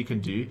shows what he can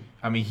do.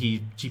 I mean,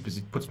 he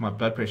puts my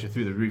blood pressure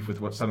through the roof with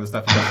some of the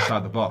stuff he does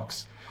outside the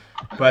box.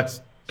 But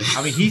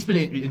I mean, he's been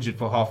injured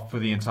for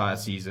the entire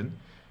season,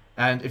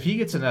 and if he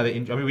gets another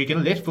injury, I mean, we're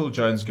going to let Phil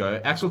Jones go.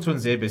 Axel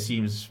Tuanzebe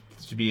seems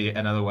to be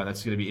another one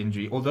that's going to be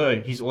injury.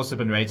 Although he's also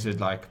been rated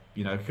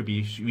could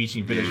be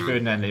reaching Village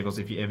Ferdinand levels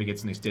if he ever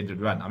gets an extended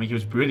run. I mean, he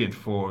was brilliant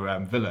for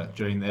Villa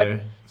during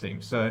their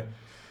thing. So.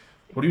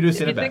 What do you do,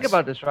 centre backs? Think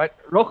about this, right?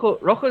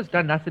 Rojo's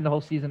done nothing the whole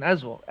season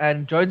as well,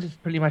 and Jones has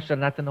pretty much done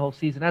nothing the whole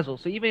season as well.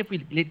 So even if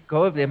we let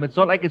go of them, it's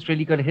not like it's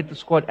really going to hit the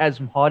squad as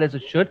hard as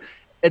it should.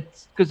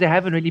 It's because they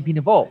haven't really been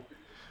involved.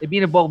 They've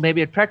been involved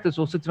maybe at practice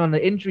or sitting on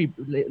the injury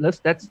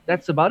list.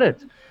 That's about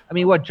it. I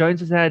mean, Jones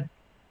has had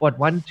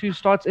 1-2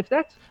 starts, if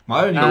that.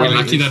 We're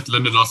lucky that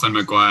Lindelof and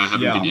Maguire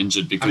haven't been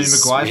injured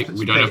because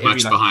we don't have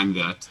much behind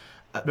that.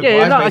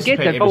 I get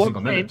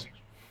that.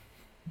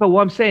 But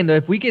what I'm saying, though,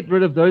 if we get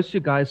rid of those two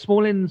guys,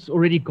 Smalling's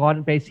already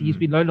gone, basically. He's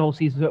been loaned the whole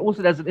season, so it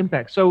also doesn't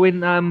impact. So when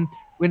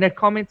that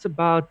comments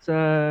about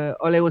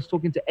Ole was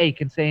talking to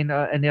Ake and saying,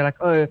 and they're like,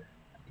 oh,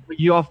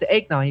 you after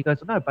Ake now? He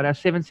goes, no, but I have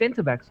 7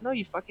 centre-backs. No,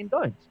 you fucking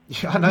don't.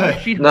 Yeah, I know.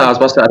 No, I was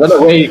about to say, I don't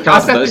know where you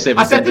counted those 7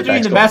 centre-backs. I sat there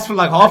doing the maths for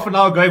like half an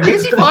hour going,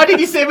 where's he finding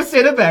these 7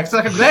 centre-backs?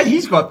 Like, I'm glad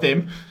he's got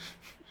them.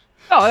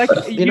 No, I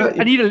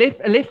need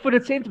a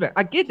left-footed centre-back.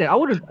 I get that. I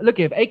wouldn't look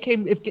if Ake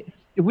came if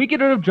we get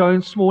rid of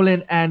Jones,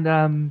 Smalling,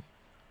 and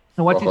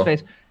what's his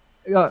face?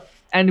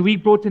 And we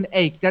brought in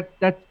Ake.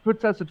 That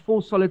puts us at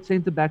 4 solid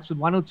centre backs with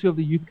 1 or 2 of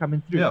the youth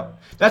coming through. Yeah,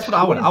 that's what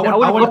I want.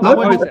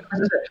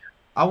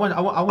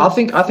 I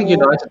think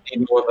United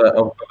need more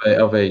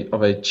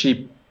of a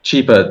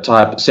cheaper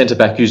type centre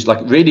back who's like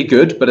really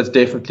good, but it's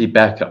definitely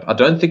backup. I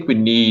don't think we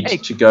need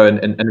to go and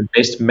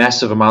invest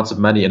massive amounts of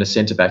money in a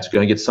centre back to go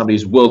and get somebody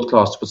who's world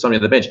class to put somebody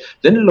on the bench.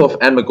 Lindelof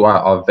and Maguire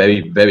are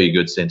very, very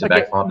good centre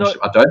back partnership.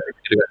 I don't think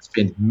we're going to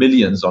spend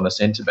millions on a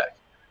centre back.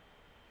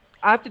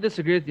 I have to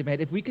disagree with you, mate.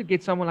 If we could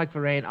get someone like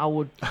Varane, I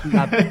would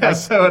love it.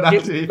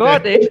 Go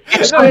out there. No,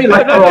 this is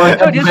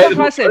what I'm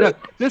trying to say. No,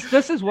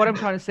 this is what I'm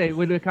trying to say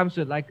when it comes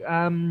to it. Like,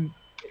 the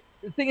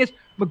thing is,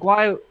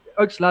 Maguire,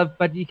 Oaks love,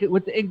 but you can,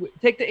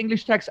 take the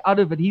English tax out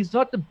of it. He's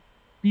not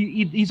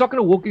he's not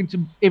going to walk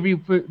into every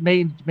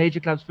major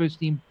club's first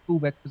team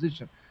fullback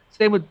position.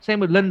 Same with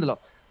Lindelof.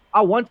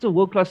 I want a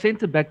world class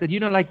centre back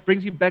that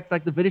brings you back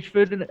like the Village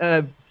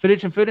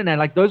and Ferdinand.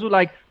 Like those were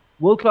like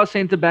world-class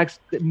centre-backs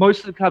that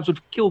most of the clubs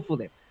would kill for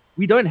them.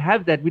 We don't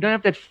have that. We don't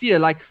have that fear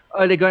like,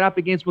 oh, they're going up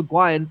against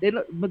Maguire. And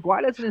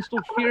Maguire doesn't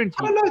instill fear into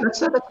you. I don't know.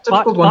 That's a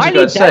difficult one to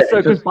go say.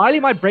 Because Bailly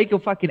might break your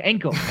fucking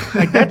ankle.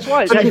 Like, that's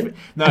why.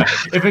 No,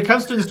 if it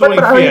comes to installing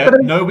fear,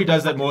 nobody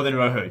does that more than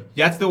Rojo.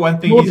 That's the one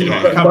thing he's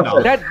got. Come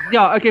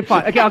now. Okay,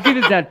 fine. Okay, I'll give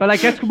you that. But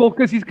like, that's more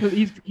because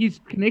his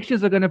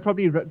connections are going to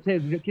probably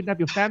kidnap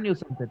your family or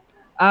something.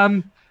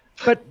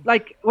 But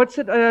like, what's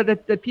it?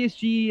 That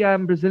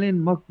PSG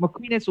Brazilian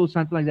Marquinhos or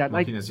something like that.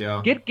 Like,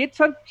 get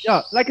some,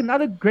 like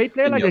another great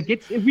player like that.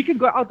 If we can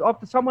go out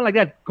after someone like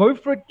that, go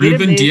for it.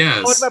 Ruben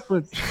Diaz.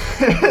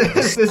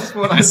 This is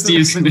what I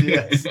Diaz.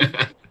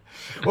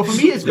 Well, for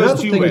me, it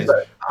goes 2 ways.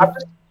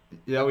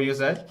 Yeah, what you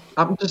said?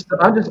 I'm just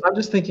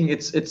thinking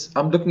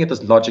I'm looking at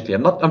this logically.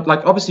 I'm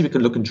like, obviously we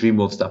can look and dream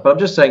world stuff, but I'm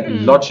just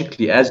saying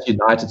logically, as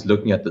United's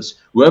looking at this,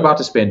 we're about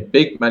to spend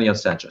big money on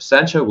Sancho.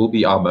 Sancho will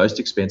be our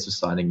most expensive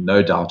signing,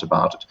 no doubt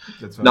about it.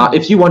 Now,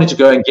 if you wanted to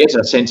go and get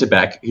a centre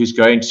back who's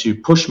going to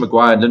push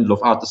Maguire and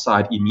Lindelof out the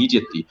side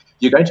immediately,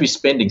 you're going to be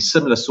spending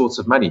similar sorts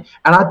of money.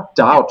 And I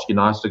doubt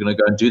United are going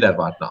to go and do that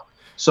right now.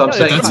 So I'm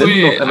saying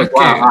Lindelof and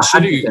Maguire are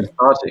 100%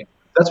 starting.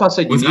 That's why I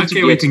said with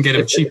Ake we can get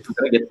him cheap. We're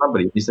going to get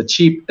somebody.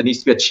 It needs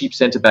to be a cheap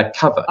centre back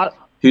cover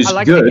who's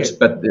like good, Ake,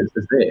 but is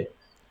there.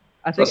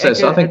 I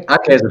think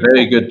Ake is a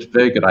very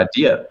good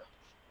idea.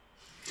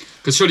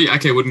 Because surely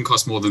Ake wouldn't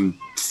cost more than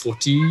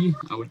 40,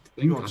 I would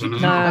think. I don't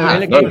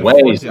know. No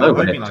way.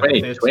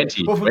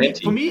 20. Well,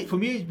 for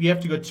me, we have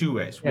to go 2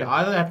 ways. We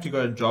either have to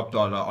go and drop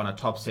dollar on a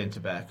top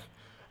centre back,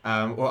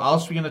 or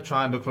else we're going to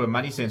try and look for a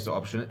money sensible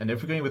option. And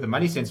if we're going with a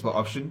money sensible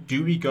option,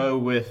 do we go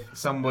with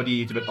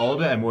somebody a bit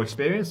older and more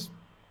experienced?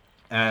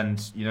 And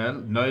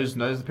knows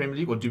the Premier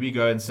League, or do we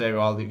go and say,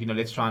 well,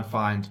 let's try and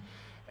find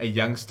a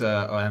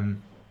youngster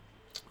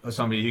or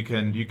somebody who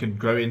can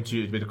grow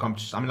into a bit of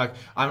competition? I mean, like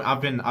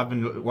I've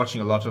been watching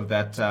a lot of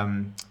that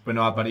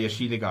Bernard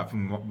Badiashile guy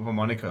from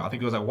Monaco. I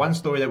think there was like one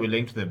story that we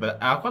linked with it, but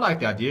I quite like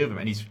the idea of him,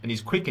 and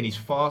he's quick and he's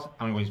fast.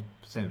 I mean, he's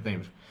saying the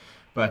thing,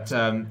 but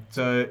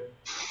so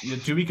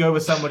do we go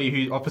with somebody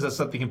who offers us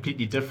something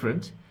completely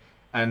different,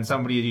 and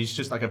somebody who's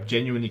just like a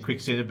genuinely quick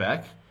centre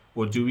back?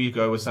 Or do we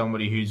go with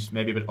somebody who's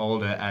maybe a bit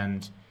older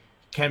and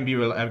can be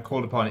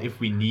called upon if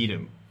we need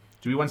him?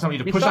 Do we want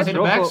somebody to push our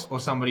centre backs, or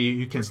somebody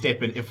who can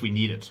step in if we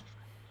need it?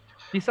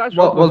 Besides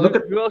Rocco,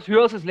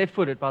 who else is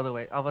left-footed, by the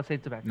way? Our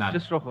centre back. None.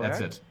 Just Rocco.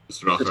 That's right? it.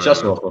 It's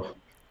just Rocco.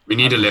 We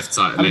need a left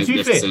side. I mean, to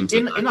be fair,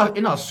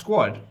 in our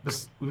squad,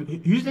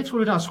 who's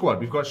left-footed in our squad?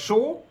 We've got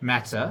Shaw,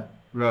 Mata,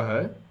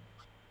 Rojo,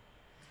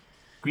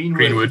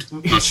 Greenwood.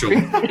 Not sure.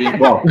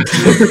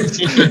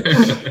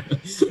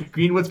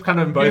 Greenwood's kind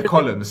of in both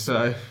columns,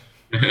 so.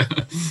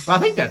 But I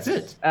think that's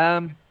it.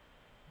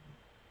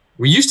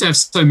 We used to have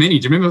so many.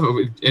 Do you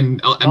remember in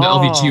the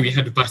LVG we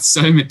had about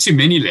too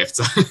many lefts?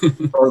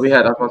 Well, we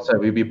had. I must say,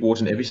 we bought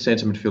in every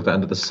centre midfielder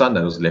under the sun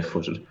that was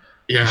left-footed.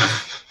 Yeah.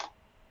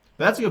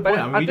 That's a good point.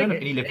 I mean, we don't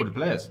have any left-footed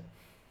players.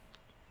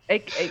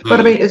 But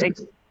I mean,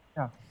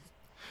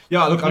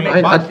 yeah. Look, I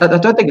mean, I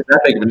don't think it's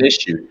that big of an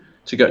issue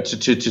to go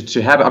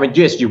to have. I mean,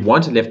 yes, you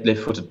want a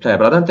left-footed player,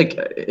 but I don't think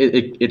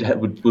it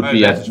would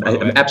be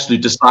an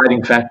absolute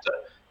deciding factor.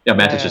 Yeah,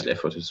 Matic is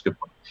left-footed. It's a good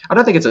point. I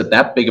don't think it's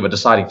that big of a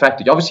deciding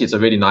factor. Obviously, it's a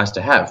really nice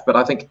to have, but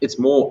I think it's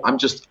more. I'm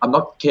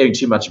not caring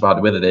too much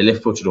about whether they're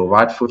left-footed or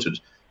right-footed.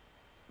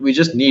 We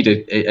just need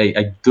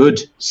a good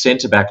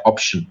centre-back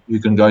option who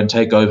can go and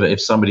take over if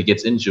somebody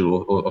gets injured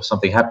or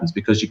something happens,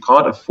 because you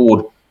can't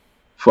afford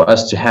for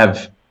us to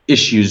have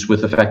issues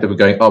with the fact that we're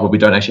going, but we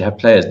don't actually have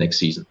players next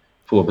season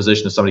for a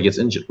position if somebody gets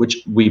injured,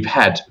 which we've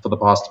had for the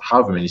past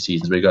however many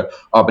seasons where you go,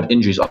 but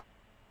injuries are.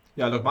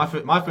 Yeah, look,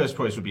 my first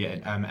choice would be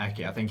Ake.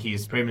 I think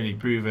he's Premier League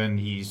proven.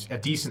 He's a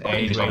decent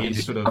age where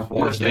he's sort of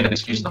all the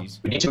excuses.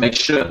 We need to make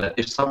sure that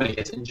if somebody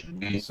gets injured,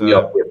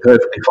 we're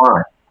perfectly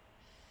fine.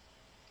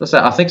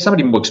 So I think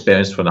somebody more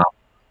experienced for now.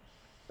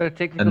 But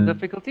technical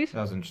difficulties?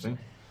 That was interesting.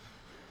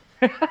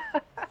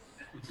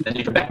 Then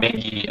you come back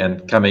Mengi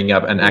and coming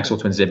up, and Axel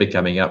Twinzebe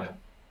coming up.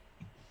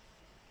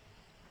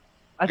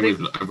 I think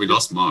we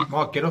lost Mark.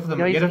 Mark, get off the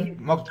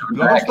Mark,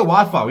 log off the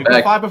Wi-Fi. We've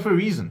got fiber for a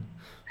reason.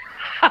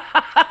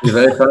 You're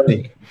very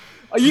funny.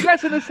 Are you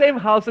guys in the same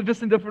house or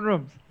just in different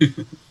rooms?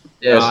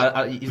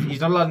 Yes. He's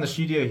not allowed in the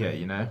studio here.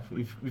 You know,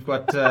 we've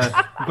got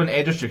an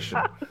age restriction.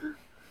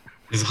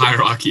 There's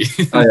hierarchy.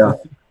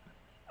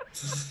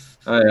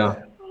 Oh yeah.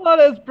 Oh,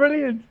 that's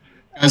brilliant.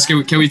 Guys,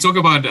 can we talk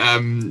about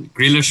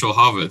Grealish or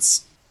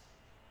Havertz?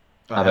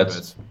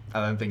 Havertz.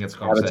 I don't think it's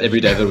Havertz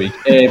every day of the week.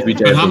 Every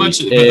day. But how much?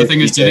 But the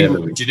thing is, do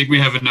you think we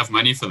have enough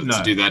money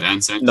to do that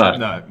and Sancho?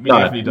 No, we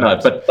definitely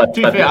don't. But to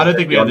be fair, I don't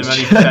think we have the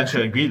money for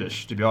Sancho and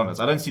Grealish. To be honest,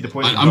 I don't see the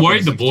point. I'm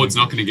worried the board's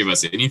not going to give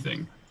us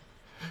anything.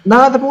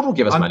 No, the board will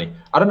give us money.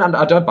 I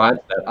don't buy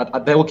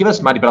that. They will give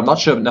us money, but I'm not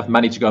sure enough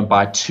money to go and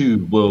buy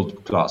 2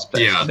 world-class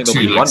players. Yeah, I think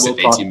there'll be 1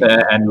 world-class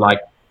player and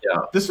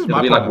this is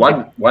my like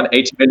one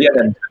 80 million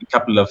and a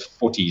couple of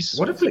 40s.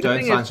 What if we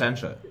don't sign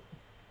Sancho?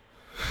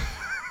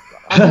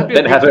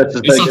 Then Havertz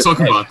is. Let's not talk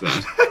about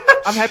that.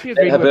 I'm happy with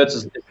Greenwood.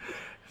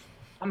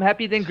 I'm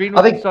happy then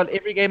Greenwood can start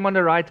every game on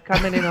the right,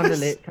 coming in on the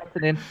left,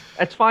 captain in.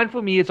 That's fine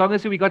for me as long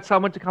as we got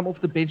someone to come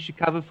off the bench to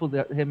cover for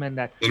him and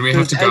that. Then we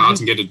have to go out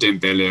and get a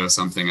Dembele or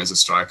something as a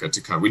striker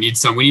to cover. We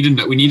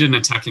need an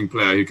attacking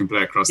player who can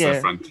play across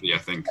that front three. I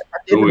think.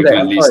 Or we can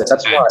at least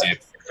add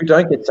depth. If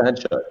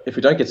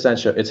we don't get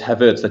Sancho, it's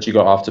Havertz that you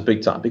go after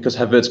big time because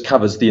Havertz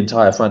covers the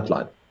entire front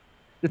line.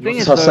 The thing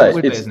is, it's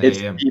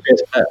the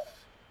best player.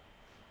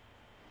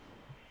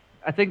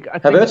 I think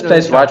Havertz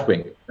plays right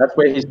wing. That's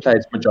where he's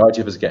played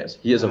majority of his games.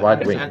 He is a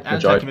right wing. And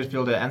attacking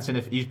midfielder, and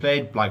he's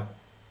played like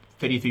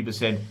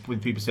 33%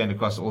 with 3%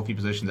 across all 3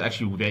 positions.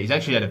 He's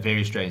actually had a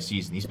very strange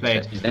season. He's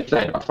played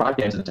about 5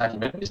 games in attacking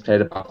midfield. He's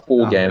played about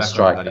 4 games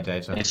striker.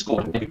 And he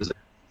scored in every position.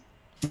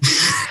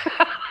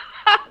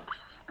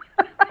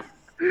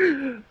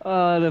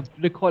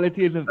 The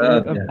quality of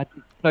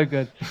so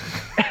good.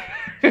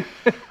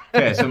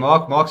 Okay, so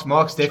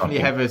Mark's definitely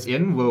Havertz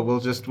in. We'll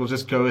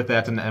just go with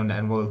that,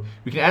 and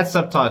we can add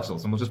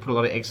subtitles, and we'll just put a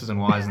lot of X's and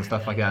Y's and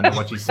stuff like that into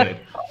what you said.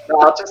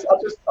 No, I just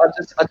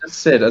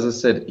said, as I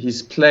said,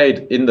 he's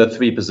played in the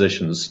 3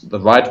 positions: the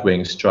right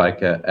wing,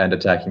 striker, and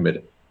attacking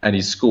mid, and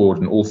he's scored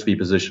in all 3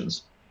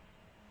 positions,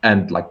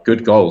 and like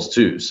good goals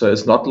too. So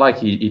it's not like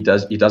he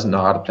doesn't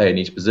know how to play in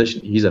each position.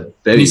 He's a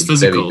very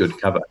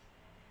good cover.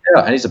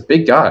 Yeah, and he's a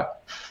big guy.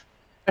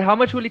 How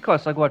much will he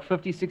cost? Like what,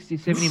 50, 60,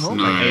 70 mil?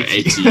 No,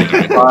 80.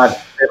 No.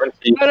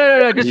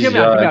 Just hear me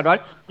out,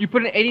 right? You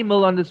put an 80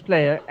 mil on this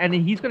player, and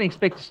he's going to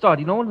expect to start.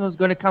 You know who's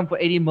going to come for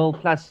 80 mil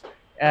plus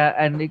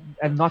and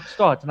not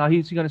start? Now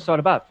who's he going to start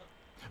above?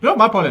 No,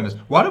 my problem is,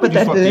 why don't we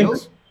do swap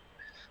deals?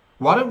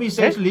 Why don't we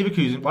say to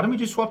Leverkusen, why don't we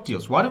do swap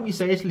deals? Why don't we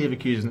say to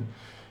Leverkusen,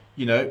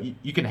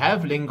 you can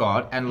have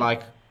Lingard and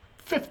like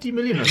 50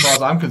 million as far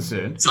as I'm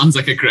concerned. Sounds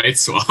like a great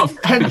swap.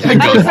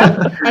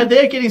 And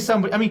they're getting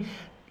somebody. I mean,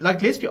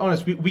 like, let's be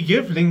honest, we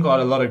give Lingard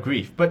a lot of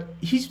grief, but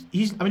he's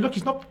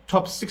not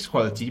top 6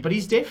 quality, but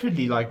he's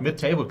definitely like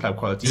mid-table club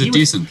quality. He's a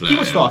decent player. He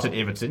would start at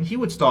Everton. He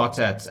would start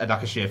at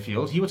like a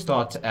Sheffield. He would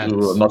start at.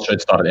 I'm not sure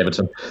he'd start at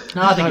Everton.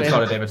 No, I think he'd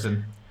start at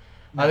Everton.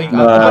 I think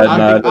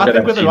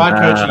with the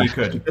right coaching, he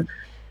could.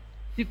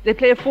 They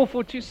play a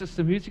 4-4-2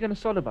 system. Who's he going to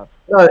start above?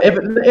 No,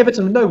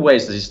 Everton. No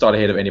ways does he start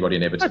ahead of anybody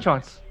in Everton. No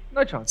chance.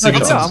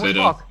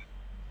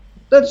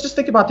 Let's just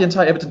think about the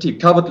entire Everton team.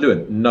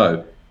 Calvert-Lewin,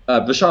 no.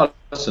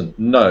 Richarlison,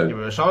 no. Yeah,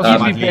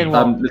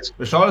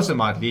 Richarlison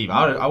might leave.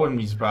 I wouldn't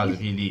be surprised if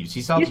he leaves.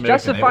 He's South American.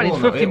 Justified. He's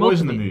 50 mil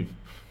always in the move.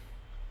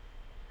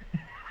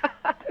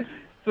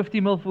 50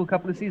 mil for a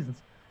couple of seasons.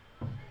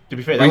 To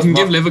be fair, we can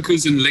give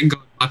Leverkusen Lingard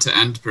Mata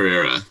and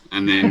Pereira,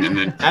 and then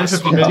And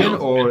 50 million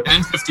or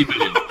and 50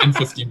 million and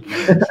 50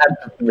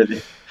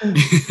 million.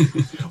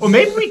 or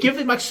maybe we give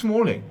it Max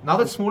Smalling. Now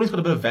that Smalling's got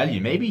a bit of value,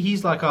 maybe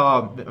he's like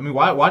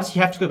why does he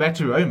have to go back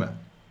to Roma?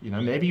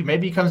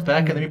 Maybe he comes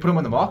back and then we put him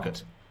on the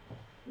market.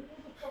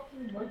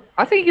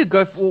 I think you could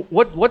go for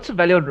what's the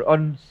value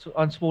on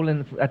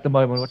Smalling at the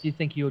moment? What do you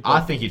think you would go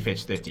I think he'd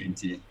fetch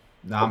 30.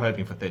 No, I'm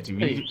hoping for 30.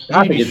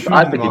 I think he'd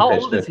How fetch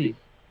old is 30. he?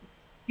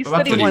 He's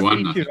About 31,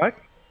 31, 32, right?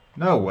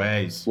 No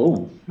ways.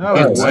 Whoa. No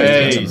Oh,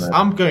 ways. wow.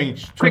 I'm going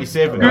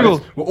 27.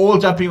 Google. We're all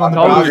jumping on the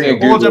I'm browser. doing a All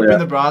Google, jumping yeah. in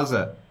the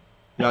browser.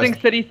 I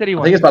think 30,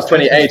 31. I think it's about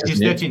 28. He's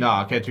isn't he? 30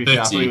 now. Okay, to be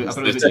fair. I thought he was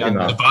a bit 30 younger.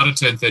 now. About to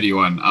turn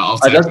 31. I'll Oh,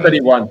 take that's that.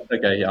 31.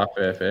 Okay, yeah,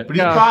 fair. But he's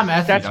Yeah, prime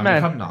athlete. that's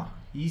mad. Come now.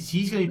 He's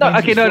going to be No,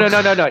 okay,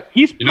 no.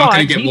 He's You're not prime.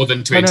 going to get more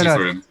than 20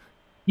 for him.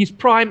 He's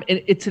prime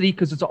in Italy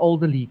because it's an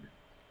older league.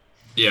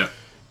 Yeah.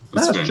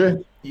 That's fair.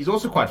 true. He's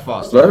also quite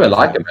fast. Roma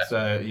like him, man. So,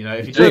 if he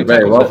He's doing doesn't tackle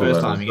very well the for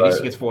first Roma, time, he at least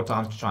so- gets 4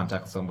 times to try and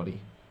tackle somebody.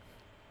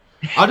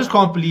 I just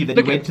can't believe that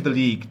he went to the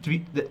league.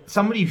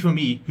 Somebody for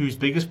me whose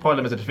biggest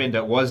problem as a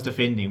defender was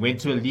defending, went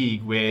to a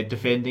league where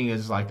defending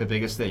is like the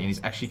biggest thing, and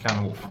he's actually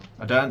come off.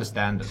 I don't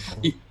understand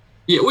it.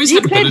 He always He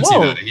had played ability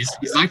well. though.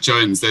 He's like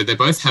Jones. They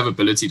both have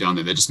ability down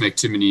there. They just make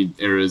too many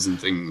errors and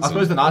things. I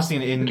suppose the nice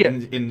thing in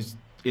Italy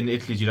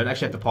is you don't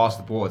actually have to pass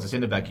the ball. As a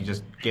centre back, you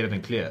just get it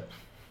and clear.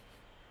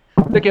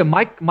 Look at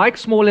Mike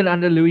Smalling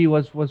under Louis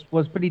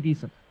was pretty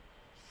decent.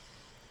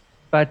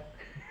 But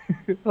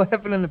what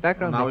happened in the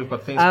background? Now there? we've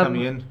got things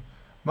coming in.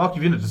 Mark,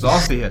 you've been a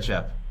disaster here,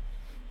 chap.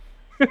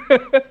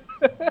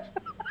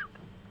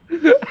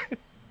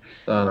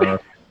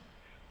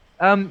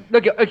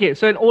 Look, okay.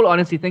 So in all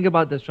honesty, think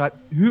about this, right?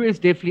 Who is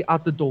definitely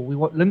out the door?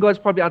 Lingard's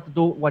probably out the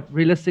door. What,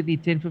 realistically,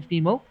 10,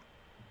 15 mil?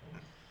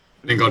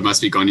 Lingard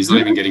must be gone. He's not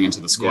even getting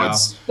into the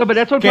squads. No, but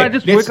that's what I'm trying to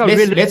just work out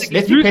Let's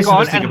be who's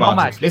gone pessimistic and how about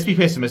much. it. Let's be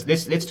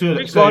pessimistic. Let's do it.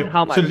 Who's gone,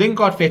 how much? So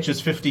Lingard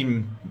fetches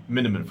 15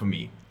 minimum for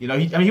me. He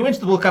went to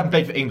the World Cup and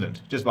played for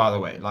England. Just by the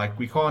way, like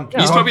we can't.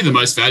 He's probably the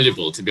most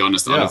valuable, to be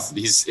honest. Yeah.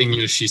 He's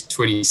English. He's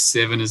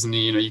 27, isn't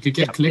he? You could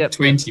get Yeah,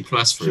 20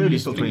 plus for him. Surely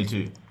still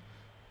 22.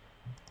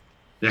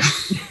 Yeah.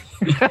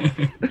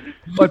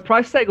 What,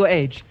 price tag or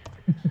age?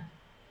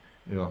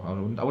 Yeah,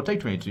 I would take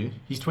 22.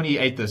 He's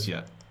 28 this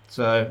year,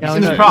 so Yeah, he's I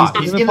in his know. prime.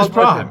 He's He's in in the his top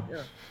prime.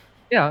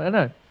 Yeah, I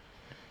know.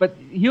 But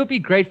he'll be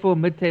great for a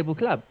mid-table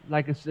club,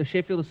 like a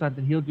Sheffield or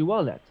something. He'll do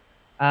well at.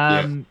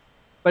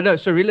 But no,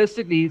 so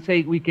realistically,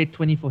 say we get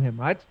 20 for him,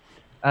 right?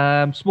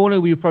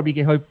 Smaller, we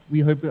probably hope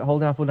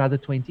hold out for another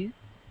 20.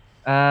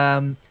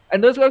 And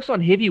those guys are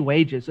on heavy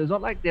wages, so it's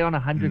not like they're on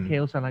 100k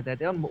or something like that.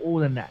 They're on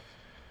more than that.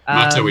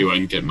 Mata we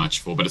won't get much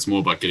for, but it's more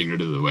about getting rid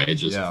of the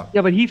wages. Yeah.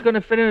 Yeah, but he's going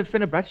to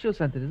Fenerbahce or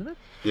something, isn't it?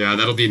 Yeah,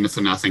 that'll be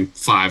for nothing.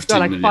 10 Yeah,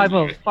 like million. 5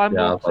 mil. 5 Yeah,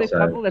 mil. I'll Say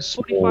 5 mil. That's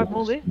 45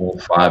 mil there. Small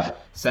 5.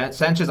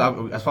 Sanchez,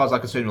 as far as I'm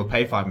concerned, will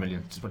pay 5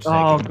 million. Is what you're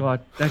Oh, saying. God.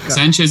 That guy.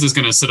 Sanchez is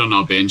going to sit on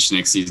our bench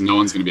next season. No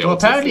one's going to be able Well,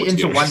 to apparently afford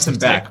to Inter get wants him him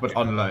back, but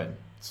on loan.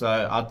 So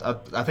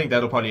I think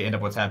that'll probably end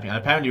up what's happening. And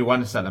apparently we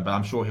want to sell him, but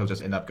I'm sure he'll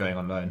just end up going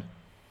on loan.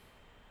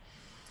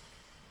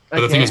 But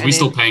the thing is, and we're then-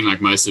 still paying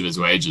like most of his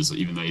wages,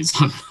 even though he's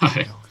on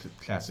loan.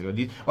 Classic.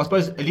 I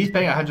suppose at least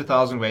paying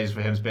 100,000 wages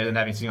for him is better than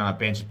having sitting on our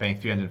bench and paying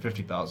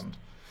 350,000.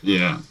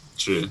 Yeah,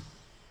 true.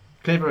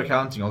 Clever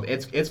accounting.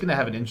 It's going to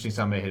have an interesting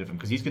summer ahead of him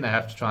because he's going to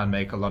have to try and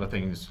make a lot of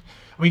things.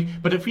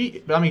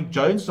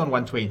 Jones is on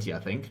 120, I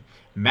think.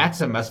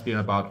 Matza must be on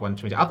about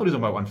 120. I thought he was on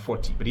about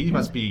 140, but he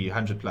must be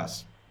 100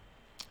 plus.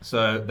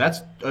 So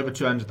that's over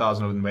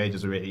 200,000 in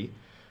wages already.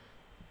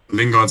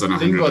 Lingard's on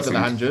 100. Lingard's on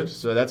I think. 100,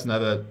 so that's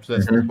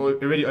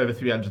already over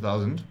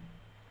 300,000.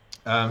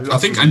 I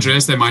think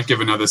Andreas they might give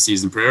another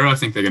season. Pereira, I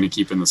think they're going to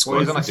keep in the squad. Well,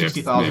 he's on like for depth,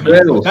 60,000.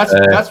 maybe.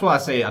 That's why I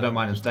say I don't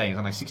mind him staying. He's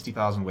on like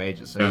 60,000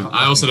 wages. So Yeah,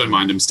 I also don't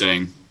mind him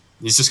staying.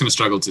 He's just going to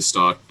struggle to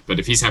start, but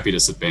if he's happy to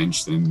sit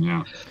bench, then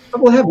yeah.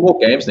 We'll have more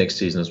games next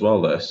season as well,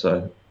 though.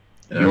 So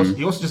He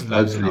also just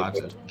loves hopefully-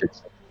 United.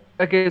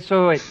 Okay,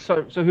 so wait.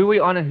 So who are we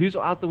on and who's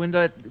out the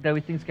window that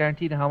we think is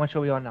guaranteed and how much are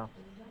we on now?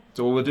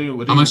 So what we're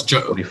doing, How much?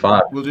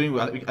 45. we're doing.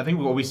 I think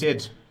what we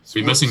said.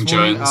 We're missing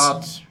Smalling Jones.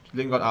 out,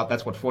 Lingard out.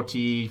 That's what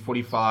 40,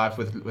 45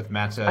 with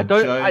Mata. I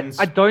don't. Jones.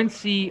 I don't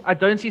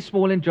see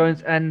Smalling,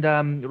 Jones, and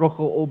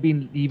Rocco all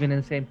being leaving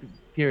in the same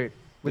period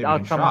without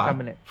can someone try.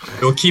 coming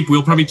in.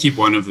 We'll probably keep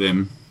one of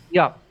them.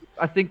 Yeah,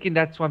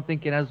 that's what I'm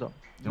thinking as well.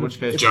 In which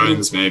case,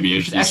 Jones maybe. You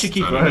if should he's- actually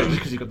keep I don't know. Rose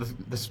because you've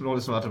got the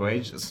smallest amount of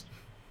wages.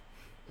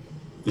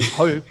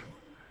 Hope.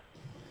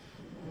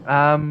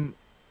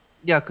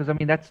 Yeah, because I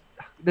mean that's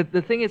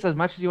the thing is, as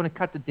much as you want to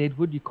cut the dead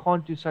wood, you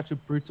can't do such a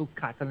brutal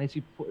cut unless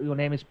your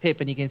name is Pep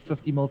and you get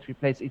 50 mil to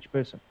replace each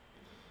person.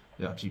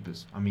 Yeah,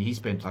 cheapest. I mean, he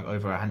spent like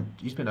over 100.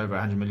 He spent over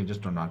 100 million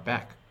just on right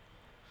back.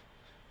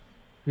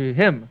 Who,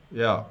 him?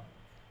 Yeah.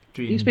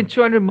 He spent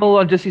 200 mil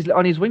on just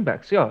on his wing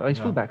backs. Yeah, on his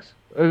full backs.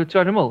 Over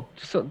 200 mil.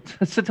 Just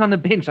sit on the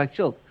bench like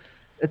chill.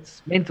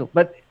 It's mental.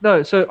 But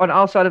no, so on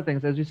our side of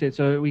things, as you said,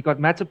 so we got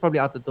Matip probably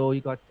out the door.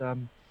 You got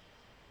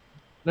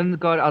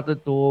Lingard out the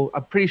door.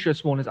 I'm pretty sure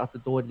Small is out the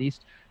door at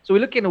least. So we're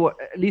looking at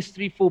at least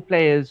 3-4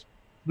 players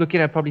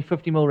looking at probably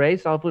 50 mil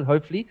raise output,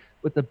 hopefully,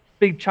 with a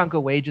big chunk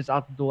of wages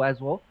out the door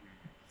as well.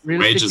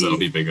 Wages will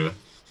be bigger.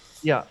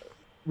 Yeah.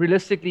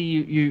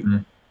 Realistically,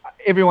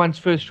 everyone's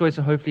first choice,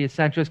 and hopefully, is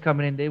Sancho's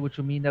coming in there, which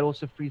will mean that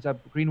also frees up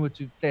Greenwood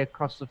to play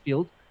across the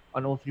field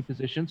on all three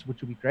positions,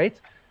 which will be great.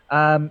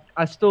 I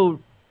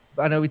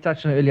know we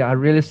touched on it earlier. I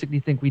realistically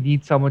think we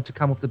need someone to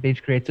come off the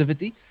bench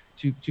creativity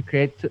to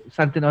create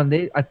something on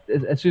there.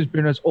 As soon as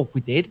Bruno's off,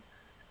 we're dead.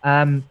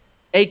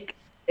 Ake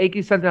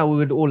is something that we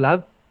would all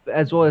love,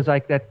 as well as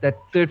like that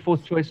third,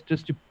 fourth choice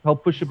just to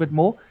help push a bit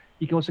more.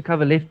 He can also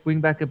cover left wing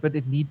back a bit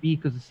if need be,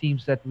 because it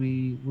seems that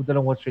we don't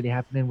know what's really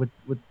happening with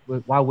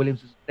why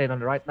Williams is playing on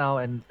the right now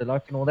and the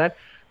lock and all that.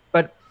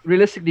 But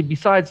realistically,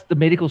 besides the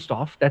medical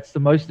staff, that's the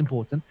most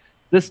important.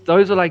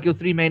 Those are like your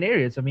three main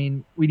areas. I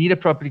mean, we need a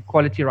properly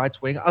quality right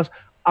wing.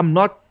 I'm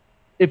not.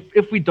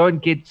 If we don't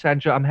get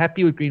Sancho, I'm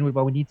happy with Greenwood,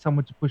 but we need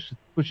someone to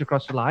push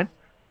across the line.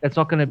 That's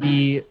not going to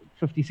be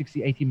 50,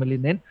 60, 80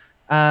 million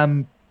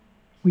then.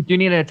 We do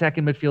need an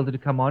attacking midfielder to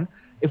come on.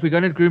 If we're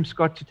going to groom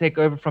Scott to take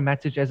over from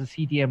Matic as a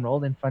CDM role,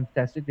 then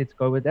fantastic. Let's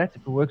go with that.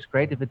 If it works,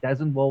 great. If it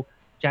doesn't, well,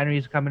 January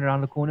is coming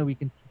around the corner. We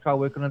can try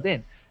working on it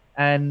then.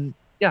 And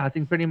yeah, I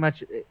think pretty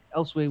much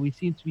elsewhere we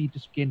seem to be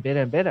just getting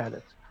better and better at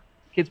it.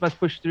 Kids must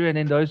push through, and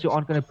then those who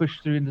aren't going to push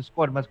through in the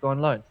squad must go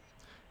on loan.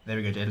 There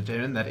we go,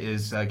 Darren. That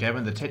is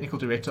Gavin, the technical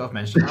director of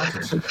Manchester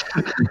United.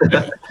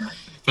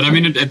 But I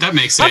mean, that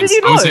makes sense. How did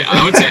you know?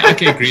 I would say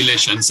Ake,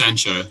 Grealish, and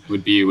Sancho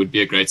would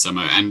be a great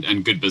summer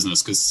and good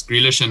business, because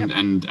Grealish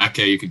and Ake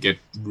you could get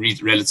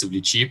relatively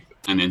cheap,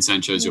 and then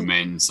Sancho is your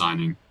main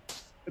signing.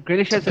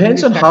 Grealish has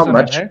Depends on how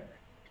much.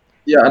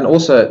 Yeah, and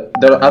also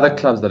there are other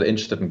clubs that are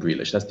interested in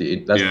Grealish.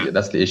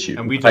 That's the issue.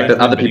 And we the fact that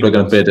other people are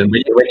going to bid, and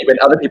when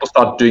other people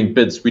start doing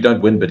bids, we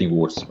don't win bidding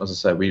wars. As I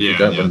say, we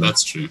don't win.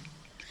 That's true.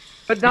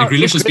 But now,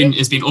 Grealish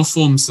has been off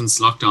form since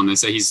lockdown. They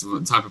say he's the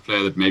type of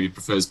player that maybe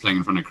prefers playing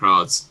in front of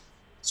crowds.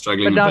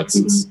 Struggling a bit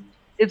since.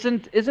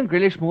 Isn't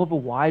Grealish more of a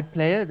wide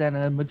player than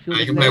a midfielder?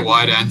 He can play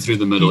wide and through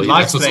the middle. He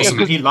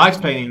likes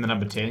playing in the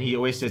number 10. He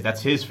always says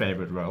that's his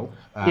favourite role.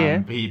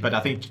 But I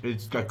think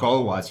it's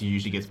goal-wise, he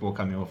usually gets ball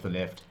coming off the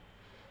left.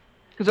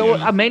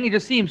 Because I mainly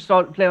just see him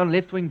start play on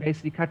left wing,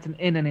 basically cutting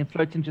in and then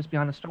floating just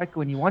behind a striker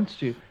when he wants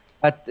to.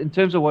 But in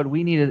terms of what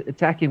we need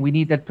attacking, we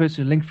need that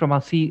person linked from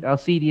our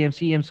CDM,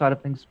 CM side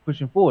of things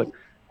pushing forward.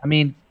 I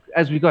mean,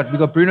 as we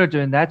got Bruno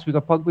doing that. We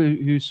got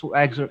Pogba who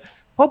swags.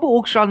 Pogba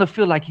walks around the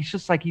field like he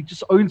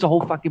just owns the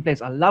whole fucking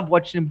place. I love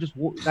watching him just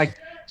walk, like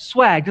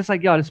swag, just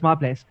like, yeah, it's my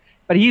place.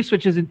 But he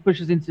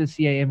pushes into the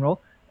CAM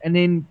role, and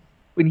then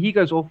when he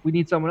goes off, we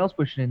need someone else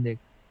pushing in there.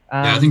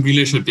 I think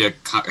Grealish should be a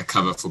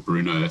cover for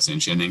Bruno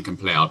essentially, and then can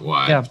play out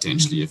wide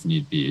potentially if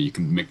need be. You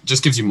can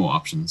just gives you more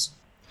options.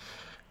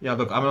 Yeah,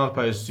 look, I'm not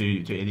opposed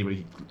to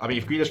anybody. I mean,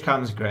 if Grealish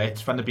comes, great.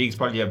 Van der Beek's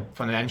probably a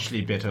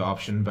financially better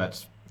option,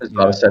 but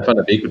I would say Van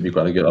der Beek would be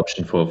quite a good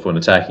option for an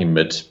attacking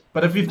mid.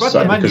 But if we've got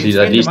the money,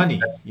 spend the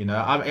money. You know,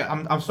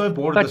 I'm so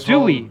bored of this. But do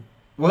we?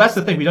 Well, that's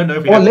the thing. We don't know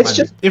if we have the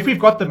money. If we've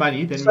got the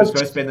money, then let's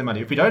go spend the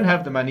money. If we don't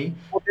have the money,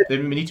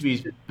 then we need to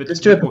be a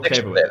bit more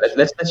clever.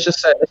 Let's just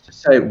say let's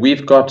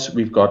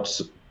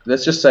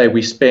just say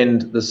we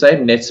spend the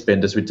same net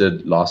spend as we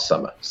did last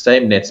summer.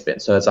 Same net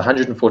spend. So it's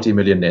 140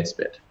 million net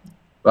spend,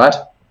 right?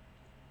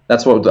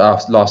 That's what our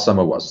last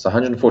summer was. It's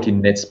 140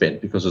 net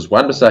spend, because it was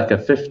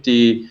Wan-Bissaka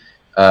 50.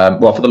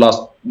 For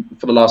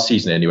the last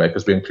season anyway,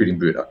 because we're including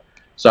Bruno.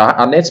 So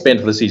our net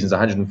spend for the season is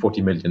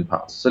 140 million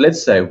pounds. So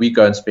let's say we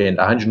go and spend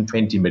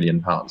 120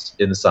 million pounds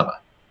in the summer,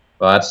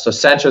 right? So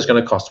Sancho is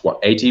going to cost what,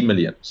 80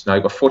 million. So now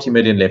you've got 40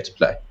 million left to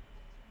play.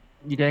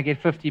 You're going to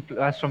get 50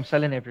 plus from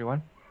selling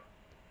everyone.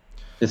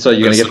 And so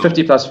you're going to get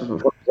 50 plus for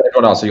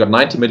everyone else. So you've got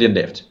 90 million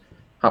left.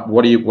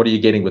 What are you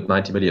getting with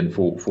 90 million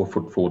for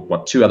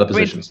what, two other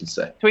positions? Let's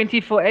say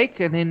 20 for Ake,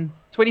 and then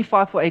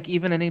 25 for Ake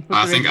even, and then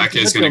I think Ake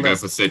is going to go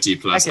for 30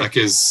 plus. Ake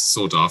is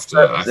sought after.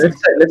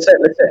 Let's say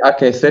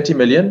Ake 30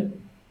 million.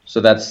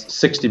 So that's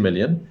 60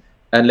 million.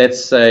 And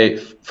let's say,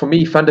 for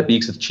me, Van der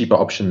Beek's a cheaper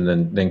option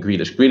than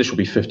Grealish. Grealish will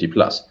be 50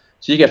 plus.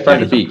 So you get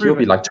Van der Beek, you'll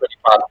be like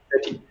 25 to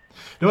 30.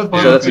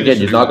 So that's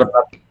again, you've now got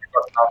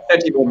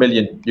 30 more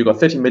million. You've got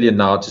 30 million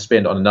now to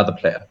spend on another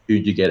player. Who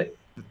you getting?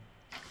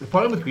 The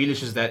problem with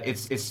Grealish is that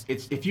it's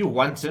if you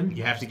want him,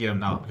 you have to get him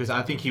now, because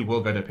I think he will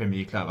go to a Premier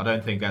League club. I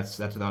don't think that's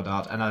without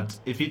doubt. And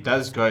if he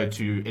does go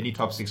to any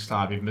top 6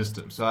 club, we've missed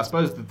him. So I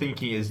suppose the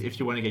thinking is, if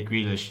you want to get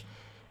Grealish,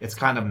 it's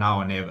kind of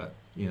now or never,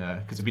 you know,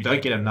 because if we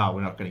don't get him now,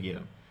 we're not going to get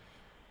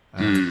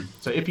him.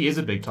 So if he is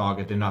a big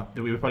target, then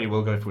we probably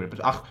will go for it.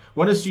 But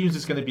one assumes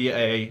it's going to be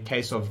a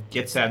case of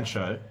get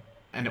Sancho,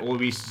 and all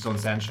resources on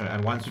Sancho,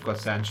 and once we've got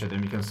Sancho,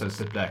 then we can sort of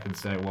sit back and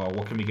say, well,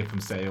 what can we get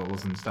from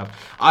sales and stuff?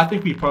 I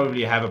think we'll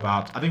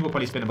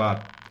probably spend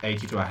about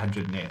 80 to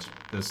 100 net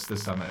this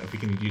summer if we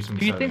can do some.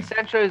 Do you think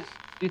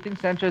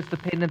Sancho is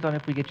dependent on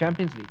if we get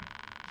Champions League?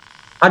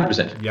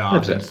 100%. Yeah, 100%.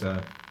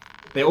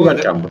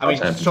 I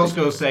think so.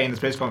 Solskjaer was saying in this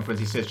press conference,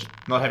 he says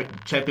not having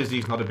Champions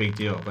League is not a big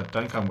deal, but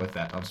don't come with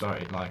that. I'm sorry,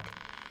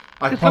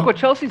 just look what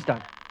Chelsea's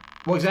done.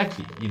 Well,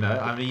 exactly. You know,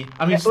 I mean,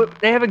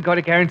 they haven't got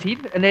it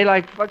guaranteed, and they're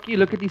like, "Fuck you!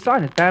 Look at these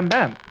signings, bam,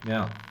 bam."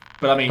 Yeah.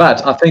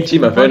 But I think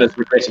Timo Werner's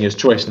regretting his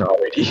choice now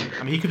already.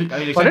 I mean, he could.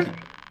 Exactly.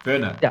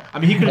 Werner. Yeah. I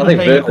mean, he could have been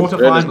playing in the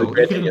Werner's quarterfinal. He could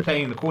have been regretting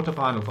playing in the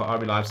quarterfinal for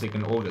RB Leipzig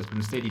in August, but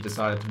instead he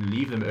decided to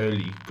leave them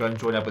early, go and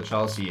join up with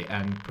Chelsea,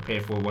 and prepare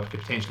for what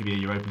could potentially be a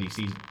Europa League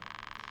season.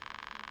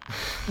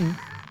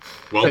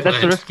 Well,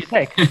 that's the risk you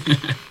take.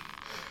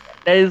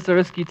 That is the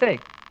risk you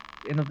take.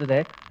 End of the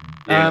day.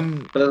 Yeah.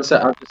 But as I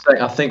say, I'm just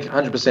saying, I think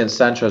 100%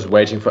 Sancho's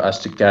waiting for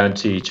us to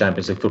guarantee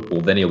Champions League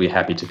football. Then he'll be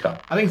happy to come.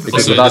 I think it's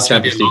Because Also, without it's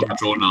gonna be a Champions League,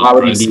 long, drawn-out why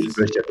would he process. leave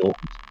Borussia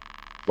Dortmund?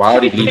 Why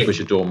would he leave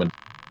Borussia Dortmund,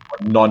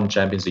 a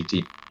non-Champions League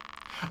team?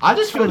 I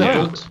just feel that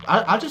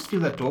Yeah. I just feel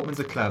that Dortmund's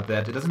a club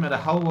that it doesn't matter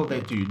how well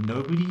they do,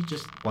 nobody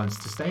just wants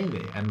to stay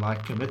there and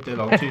like commit their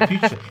long-term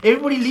future.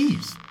 Everybody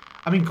leaves.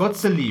 I mean,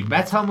 Götze leaves,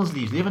 Mats Hummels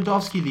leaves,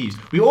 Lewandowski leaves.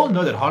 We all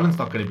know that Haaland's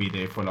not going to be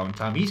there for a long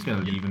time. He's going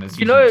to leave in a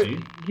season or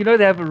two. You know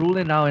they have a rule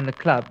in now in the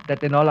club that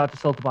they're not allowed to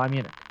sell to Bayern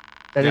Munich.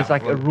 That is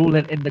like a rule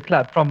in the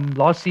club from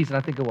last season,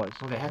 I think it was.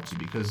 Well, they had to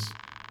because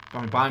I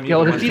mean, Bayern Munich Yeah,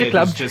 well, the one feeder stage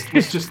club-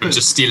 was just We're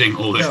just stealing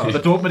all the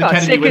that. Dortmund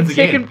Academy wins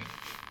again.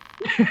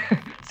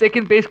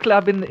 Second best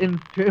club in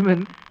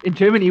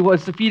Germany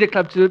was the feeder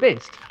club to the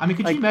best. I mean,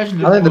 could you Like,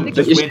 imagine I think Liverpool the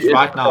just issue went is-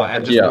 right now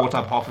and just yeah. brought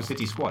up half a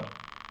City squad?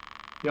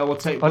 Yeah, we'll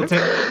take. Pardon?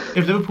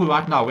 If Liverpool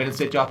right now went and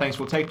said, "Yeah, thanks,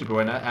 we'll take De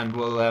Bruyne and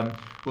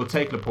we'll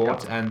take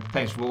Laporte and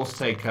thanks, we'll also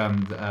take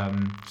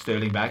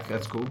Sterling back.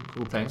 That's cool.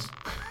 Cool, thanks."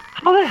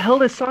 How the hell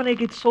does Sane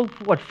get sold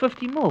for what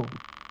 50 mil?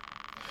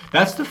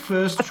 That's the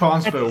first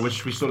transfer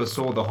which we sort of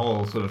saw the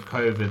whole sort of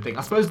COVID thing.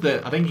 I suppose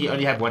I think he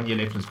only had 1 year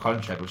left in his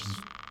contract, which is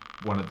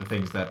one of the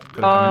things that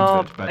could have come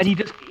into it. But And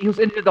he was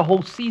injured the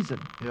whole season.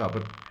 yeah,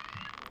 but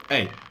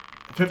hey,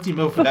 50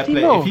 mil for that 50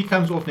 player. mil. If he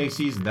comes off next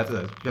season, that's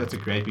a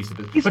great piece of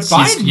business. But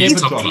He's- Bayern he's never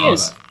top drop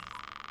class. either.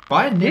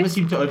 Bayern never Yeah.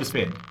 seem to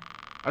overspend.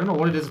 I don't know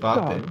what it is about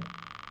Yeah. them.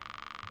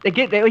 They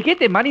get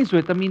their money's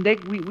worth. I mean,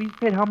 we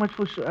paid how much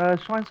for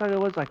Schweinsteiger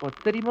was like what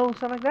 30 mil or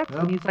something like that. Yeah.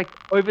 And he's like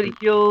over the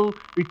hill,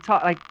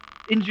 like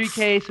injury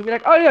case. So we're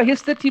like, oh yeah,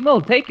 here's 30 mil.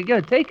 Take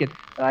it, take it.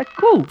 They're like,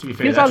 cool. To be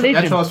fair, Here's our that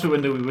legend. transfer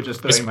window, we were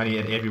just throwing money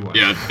at everyone.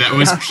 Yeah, that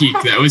was peak.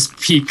 That was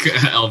peak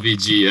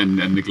LVG and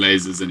the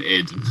Glazers and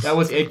Ed. That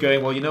was Ed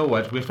going, well, you know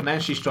what? We're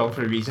financially strong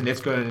for a reason.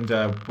 Let's go and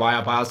buy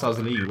ourselves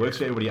a league. It works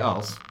for everybody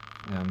else.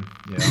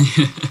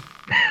 Yeah.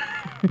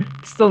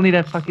 Still need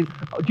that fucking.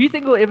 Do you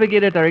think we'll ever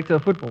get a director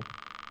of football?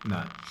 No.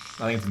 I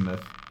think it's a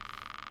myth.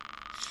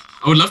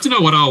 I would love to know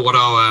what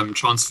our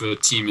transfer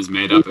team is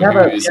made up We of.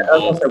 have, Who is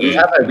involved there.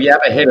 we have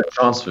a head of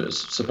transfers,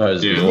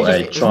 supposedly, Yeah. or a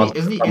Isn't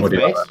transfer. he somebody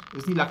Ed's mate? like that.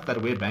 Isn't he like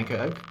that weird banker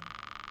oak?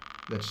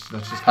 That's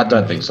just. I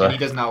don't think so. And he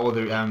does now all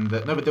the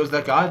no, but there was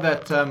that guy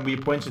that we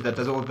appointed that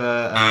does all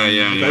the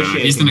Yeah.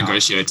 negotiating He's the now.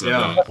 negotiator.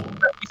 Yeah.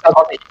 He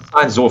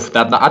signs off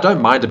that. I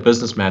don't mind a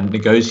businessman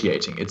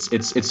negotiating. It's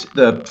as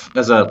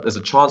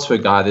a transfer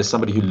guy. There's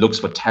somebody who looks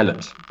for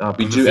talent.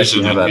 We The do actually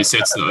vision have and a. who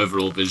sets the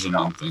overall vision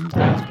on things. It's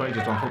probably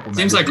just on football.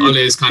 Seems like manager.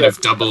 Ole is kind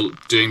of double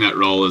doing that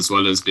role as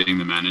well as being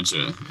the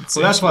manager.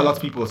 Well, that's why lots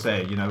of people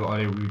say,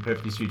 Ole would be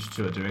perfectly suited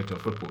to a director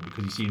of football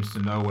because he seems to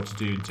know what to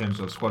do in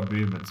terms of squad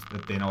movements.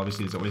 But then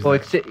obviously there's always Well,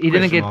 that except he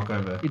didn't question get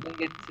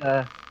mark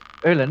over.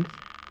 Erland.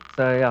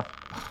 So yeah.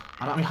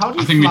 And I mean, how do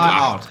I you think fly we-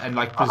 out and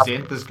like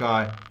present this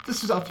guy?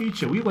 This is our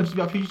future. We want to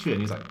be our future, and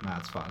he's like, nah,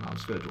 it's fine. I'll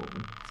just go to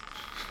Dortmund.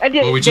 And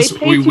yet Well, we they just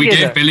played we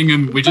together.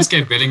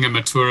 gave Bellingham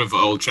a tour of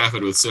Old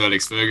Trafford with Sir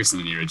Alex Ferguson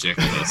and he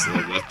rejected us. So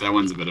that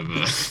one's a bit of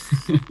a.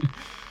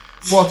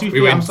 Well, to be We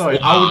fair, I'm went sorry.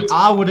 full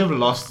I would have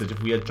lost it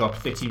if we had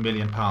dropped £30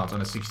 million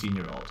on a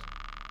 16-year-old.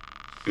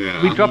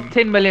 Yeah. We dropped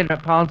 £10 million on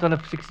a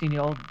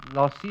 16-year-old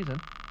last season.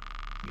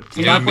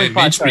 Yeah,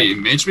 9.5, sorry.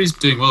 Mejbri's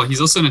doing well.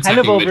 He's also an attacking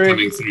Hannibal mid very-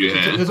 coming through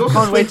here. There's also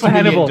Can't wait for 20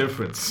 million Hannibal.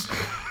 difference.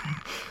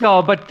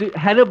 No, but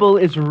Hannibal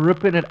is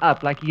ripping it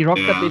up. Like he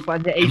rocked up Yeah. there for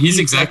under 18. And he's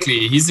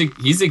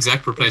the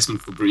exact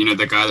replacement for Bruno,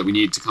 the guy that we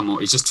need to come on.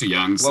 He's just too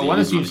young. So Well, one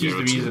he's not assumes he's here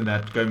the or two. reason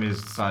that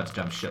Gomez decided to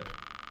jump ship.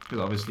 Because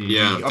obviously,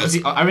 Yeah, that's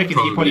I reckon he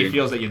probably probably-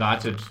 feels that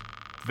United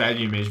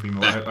value Mejbri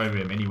more over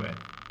him anyway.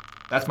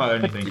 That's my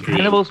only thing. Agreed.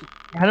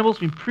 Hannibal's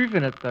been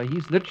proving it though.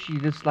 He's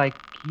literally just like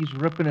he's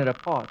ripping it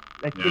apart.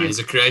 Like Yeah, he's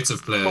a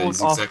creative player. Sold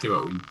He's off. exactly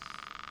what we.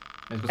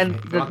 and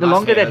the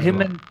longer that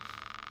him and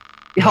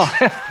yeah, Like,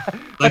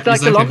 but like he's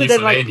the like longer a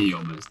that like Fellaini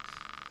almost.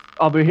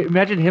 oh, but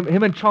imagine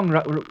him and Chong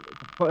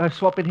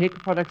swapping hair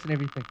products and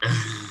everything.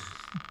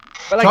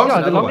 But like Chong's yeah,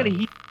 the another longer one. that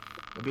he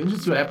It'll be interesting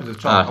to see what happens with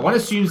Chong. One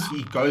assumes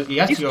he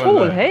has he's to go tall,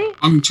 on loan. hey?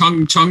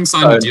 Chong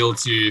signed a deal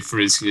for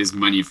his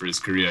money for his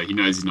career. He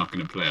knows he's not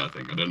going to play. I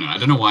think. I don't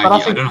know why. But I I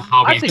think- don't know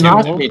how I he think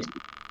kept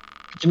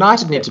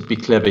United need to be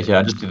clever here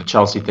and just do the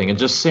Chelsea thing and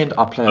just send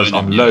our players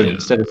Loan on them, loan yeah.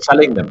 instead of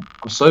selling them.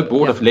 I'm so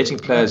bored Yeah. of letting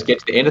players get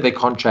to the end of their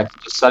contract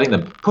and just selling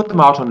them. Put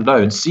them out on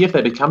loan, see if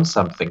they become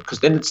something,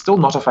 because then it's still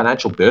not a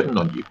financial burden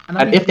on you. And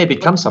I And mean- if they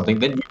become something,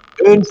 then you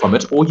earn from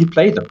it or you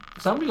play them.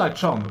 Somebody like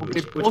Chong,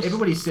 which also-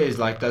 everybody says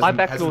like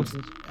Buyback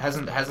clauses.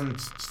 hasn't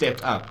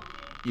stepped up.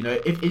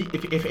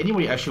 If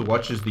anybody actually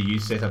watches the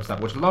youth setup stuff,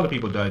 which a lot of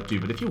people don't do,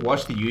 but if you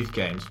watch the youth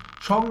games,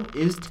 Chong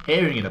is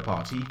tearing it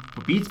apart. He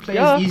beats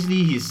players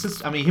easily.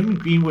 Him and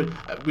Greenwood,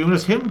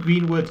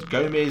 Greenwood,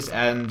 Gomez,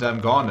 and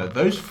Garner.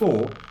 Those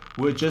four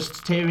were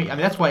just tearing. I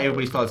mean, that's why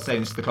everybody started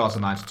saying it's the class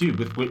of '92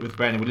 with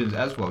Brandon Williams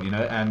as well,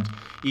 and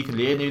Ethan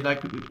Leon.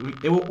 Like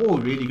they were all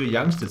really good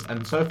youngsters,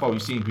 and so far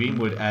we've seen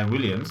Greenwood and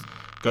Williams.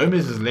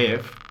 Gomez has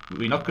left.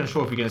 We're not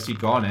sure if we're going to see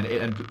Garner,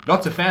 and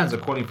lots of fans are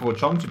calling for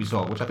Chong to be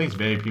sold, which I think is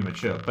very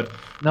premature. But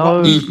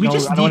we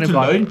just need to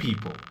loan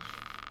people.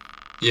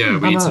 Yeah,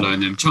 we need to loan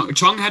them.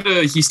 Chong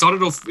he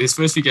started off his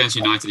first few games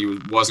United, he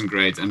wasn't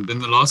great, and then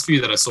the last few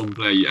that I saw him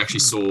play, you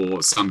actually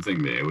saw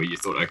something there where you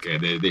thought, okay,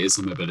 there is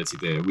some ability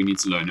there. We need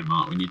to loan him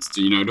out. We need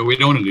to, we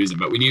don't want to lose him,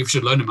 but we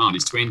should loan him out.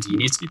 He's 20, he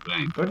needs to be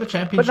playing. Go to the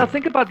Championship. But now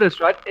think about this,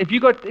 right? If you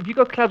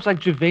got clubs like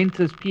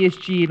Juventus,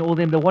 PSG, and all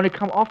them that want to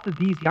come after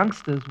these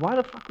youngsters, why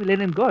the fuck we let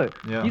them go?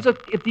 Yeah.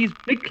 If these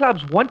big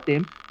clubs want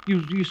them,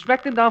 you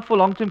smack them down for a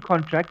long-term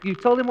contract, you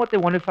tell them what they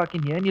want to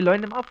fucking hear, and you loan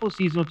them out for a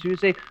season or two,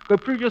 say, go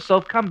prove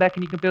yourself, come back,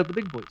 and you can play with the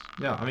big boys.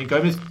 Yeah, I mean,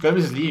 Gomez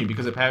is leaving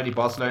because apparently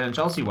Barcelona and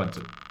Chelsea want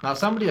him. Now,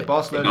 somebody at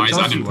Barcelona and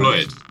Chelsea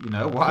unemployed.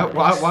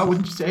 Why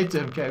wouldn't you say to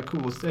him, okay,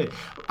 cool, we'll stay?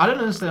 I don't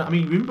understand. I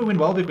mean, remember when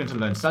Welbeck went to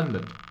loan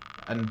Sunderland?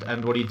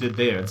 And what he did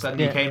there, and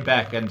suddenly he came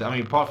back, and I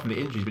mean, apart from the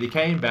injuries, but he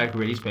came back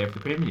ready to play for the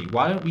Premier League.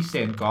 Why don't we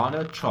send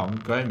Garner,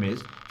 Chong,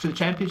 Gomez to the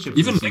Championship?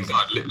 Even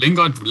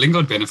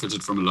Lingard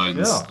benefited from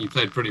loans. Yeah. He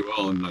played pretty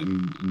well in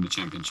the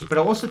Championship. But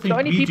I also think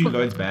we do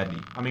loans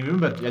badly. I mean,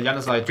 remember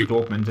Januzaj to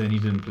Dortmund and he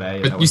didn't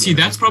play. But you see,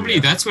 that's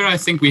where I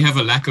think we have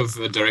a lack of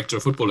a director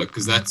of football,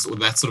 because that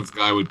sort of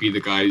guy would be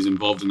the guy who's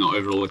involved in the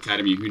overall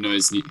academy, who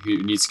knows who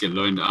needs to get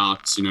loaned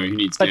out, who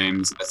needs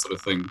games, that sort of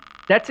thing.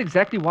 That's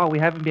exactly why we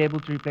haven't been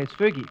able to replace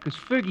Fergie, because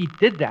Fergie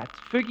did that.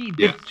 Fergie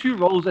did two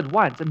roles at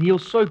once, and he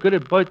was so good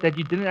at both that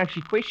you didn't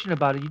actually question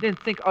about it. You didn't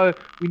think, oh,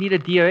 we need a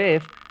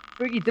DOF.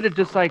 Fergie did it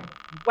just like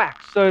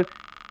whack. So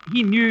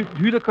he knew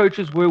who the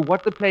coaches were,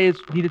 what the players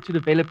needed to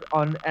develop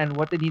on, and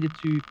what they needed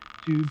to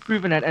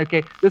improve on that.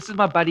 Okay, this is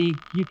my buddy.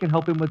 You can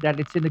help him with that.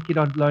 Let's send the kid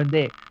on loan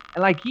there.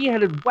 And like he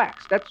had it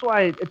waxed. That's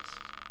why it's.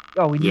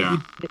 Oh, we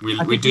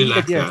do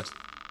lack that.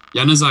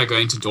 Januzaj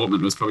going to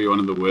Dortmund was probably one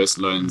of the worst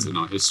loans in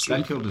our history.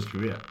 That killed his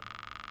career.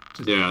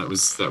 That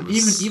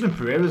was even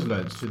Pereira's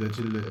loans to the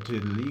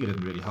league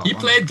didn't really help. He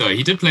played though.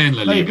 He did play in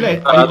La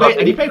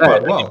Liga. He played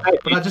quite well.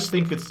 But I just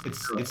think it's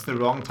the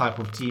wrong type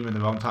of team and the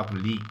wrong type of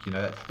league.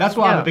 That's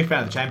why I'm a big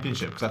fan of the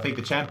Championship, because I think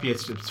the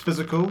Championship it's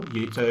physical.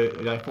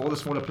 For all the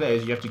smaller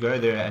players, you have to go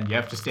there and you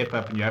have to step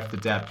up and you have to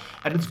adapt.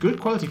 And it's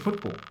good quality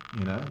football.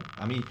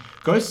 I mean,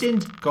 go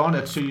send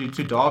Garner to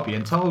Derby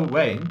and tell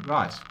Wayne,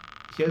 right?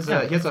 Here's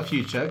our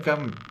future.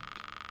 Come,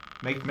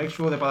 make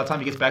sure that by the time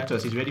he gets back to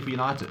us, he's ready for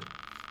United.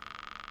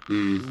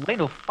 Wayne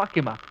will fuck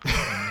him up.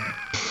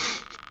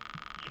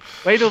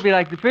 Wayne will be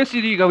like, the first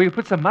thing you go, we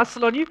put some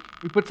muscle on you,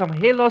 we put some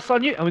hair loss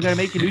on you, and we're going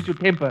to make you lose your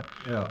temper.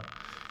 Yeah.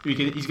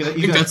 He's going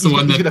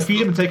to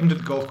feed him and take him to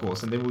the golf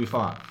course, and then we'll be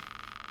fine.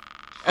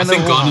 I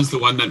think Garner's the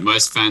one that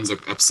most fans are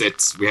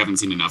upset we haven't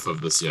seen enough of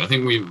this year. I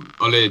think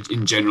Ole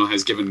in general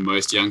has given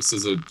most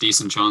youngsters a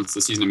decent chance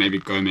this season, and maybe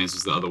Gomez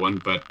was the other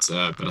one, but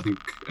I think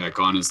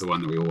Garner's the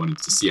one that we all wanted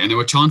to see. And there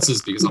were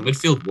chances, because our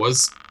midfield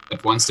was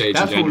at one stage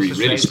in January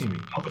really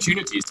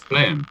opportunities to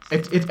play him.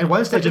 At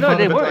one stage,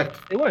 they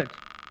weren't.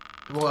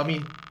 Well, I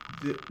mean,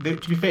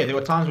 to be fair, there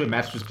were times where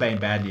Matters was playing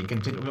badly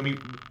and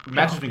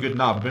Matters has been good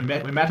now, but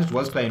when Matters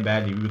was playing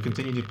badly, we would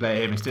continue to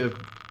play him instead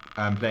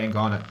of playing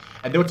Garner.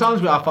 And there were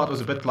times where I thought it was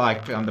a bit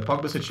like the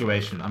Pogba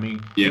situation. I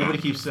mean, everybody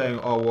keeps saying,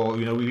 oh, well,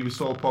 we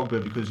saw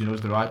Pogba because, it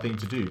was the right thing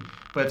to do.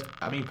 But,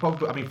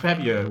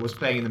 Fabio was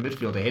playing in the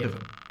midfield ahead of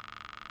him.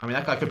 I mean,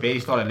 that guy could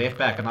barely start at left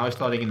back, and now he's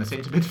starting in the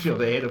centre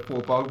midfield ahead of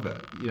Paul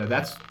Pogba.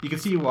 You can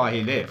see why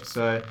he left.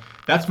 So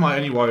that's my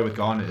only worry with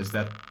Garner, is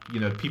that,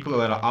 people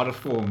that are out of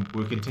form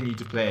will continue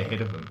to play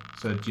ahead of him.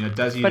 So,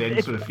 does he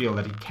then sort of feel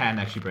that he can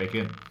actually break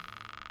in?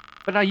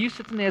 But now you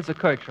sitting there as a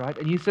coach, right?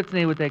 And you sitting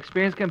there with the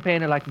experienced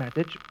campaigner like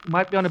Matic,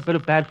 might be on a bit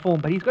of bad form,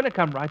 but he's going to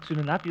come right soon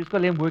enough. You just got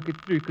to let him work it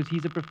through, because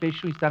he's a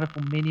professional. He's done it for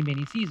many,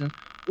 many seasons.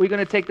 We're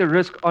going to take the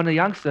risk on a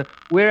youngster,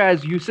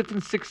 whereas you sit in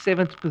 6th,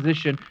 7th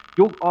position,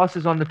 your ass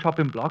is on the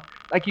chopping block.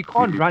 Like, you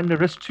can't run the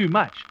risk too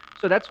much.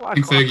 So that's why I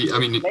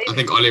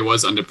think Ole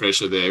was under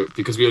pressure there,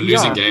 because we were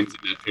losing games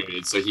in that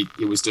period, so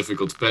it was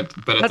difficult. But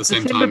at the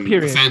same time,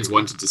 the fans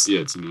wanted to see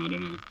it. I don't know.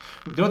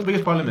 You know what the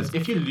biggest problem is?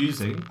 If you're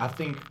losing, I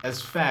think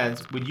as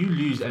fans, when you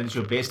lose and it's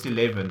your best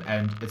 11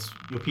 and it's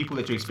your people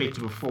that you expect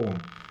to perform,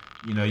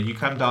 you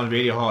come down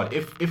really hard.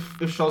 If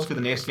Schalke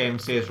the next game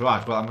says,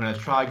 right, well, I'm going to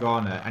try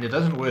Garner, and it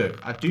doesn't work,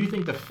 I do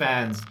think the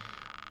fans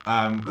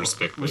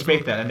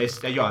respect that, and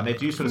they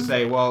do sort of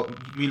say, well,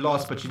 we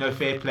lost, but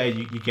fair play,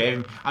 you gave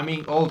him. I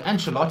mean, old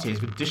Ancelotti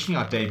has been dishing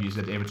out debuts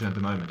at Everton at the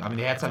moment. I mean,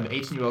 they had some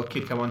 18-year-old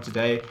kid come on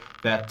today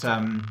that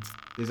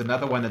there's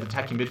another one, that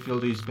attacking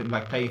midfielder who's been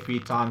playing 3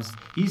 times.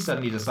 He's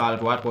suddenly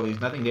decided, right, well, there's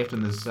nothing left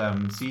in this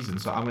season,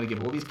 so I'm going to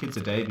give all these kids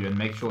a debut and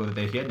make sure that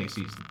they're here next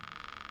season.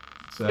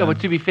 So, but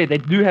to be fair, they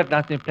do have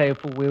nothing to play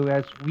for,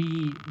 whereas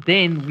we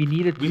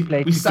needed to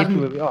play to get to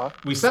where we are.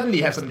 We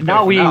suddenly have something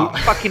to play for now.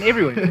 Fucking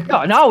everyone.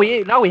 Now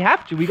we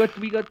have to. We got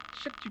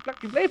shit to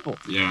fucking play for.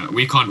 Yeah,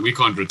 we can't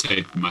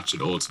rotate much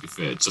at all, to be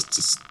fair.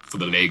 Just for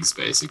the legs,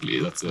 basically.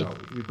 That's it. No,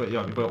 we've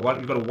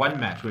got a one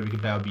match where we can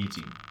play our B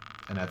team.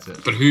 and that's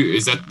it. But who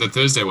is that? The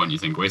Thursday one? You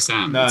think West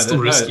Ham? No, it's still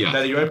risky.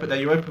 The Europa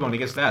one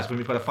against that when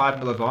we've got a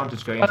 5-0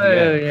 advantage going into the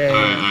game.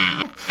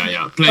 Yeah.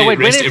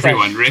 Rest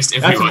everyone. That's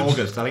in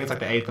August. I think it's like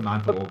the 8th or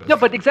 9th of August. No,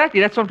 but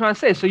exactly, that's what I'm trying to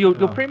say. So your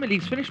Premier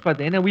League's finished by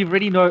then, and we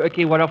already know,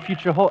 okay, what our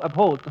future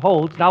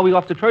holds. Now we're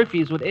after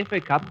trophies with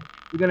FA Cup.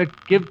 We're going to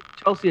give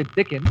Chelsea a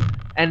dicking,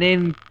 and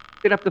then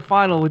set up the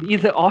final with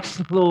either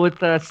Arsenal or with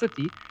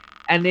City.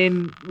 And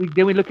then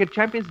we look at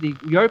Champions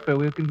League, Europa,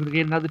 we can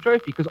get another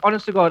trophy. Because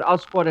honest to God, our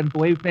squad and the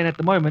way we're playing at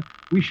the moment,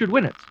 we should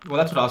win it. Well,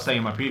 that's what I was saying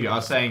in my preview. I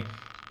was saying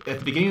at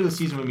the beginning of the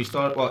season when we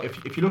started, well,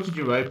 if you looked at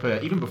Europa,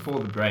 even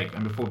before the break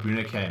and before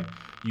Bruno came,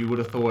 you would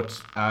have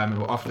thought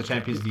after the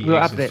Champions League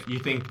exits, you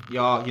think,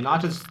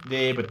 United's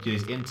there, but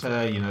there's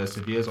Inter,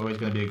 Sevilla's always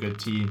going to be a good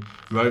team.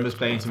 Roma's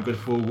playing some good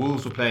football.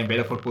 Wolves were playing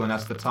better football, and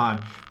that's the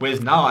time.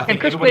 Whereas now, I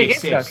think everybody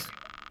accepts.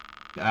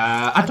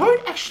 I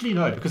don't actually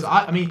know because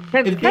in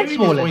theory it's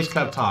always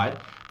club tied,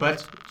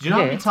 but do you know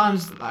how many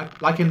times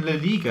like in La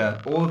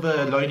Liga all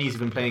the loanees have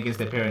been playing against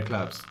their parent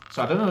clubs?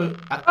 So I don't know.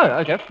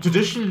 Okay.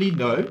 Traditionally,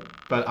 no,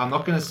 but I'm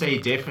not going to say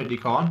definitely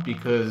can't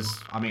because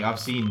I've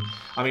seen.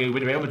 When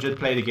Real Madrid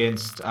played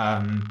against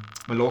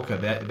Mallorca,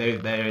 they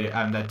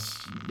that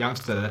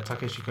youngster, that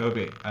Takeshi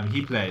Kobe,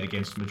 he played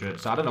against Madrid.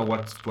 So I don't know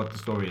what the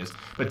story is,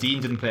 but Dean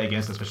didn't play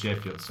against us for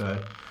Sheffield.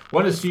 So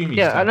one assumes.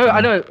 Yeah,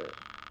 I know.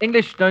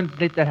 English don't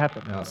let that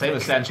happen. Yeah, same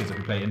as Sanchez if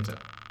we play Inter.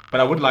 But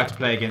I would like to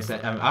play against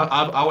that.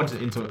 I want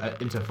an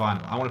Inter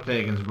final. I want to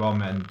play against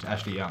Rom and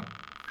Ashley Young.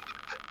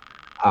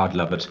 I would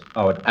love it.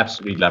 I would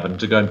absolutely love it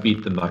to go and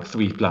beat them like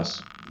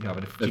 3+. Yeah,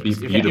 but if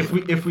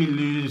we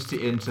lose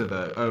to Inter,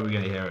 though, we're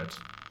going to hear it.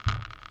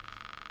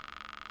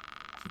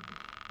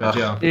 But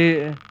yeah.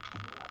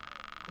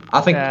 I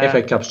think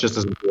FA Cup's just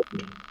as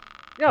important.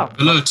 Yeah.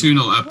 Villa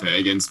 2-0 up there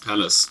against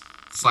Palace,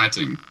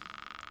 fighting.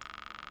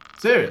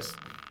 Serious?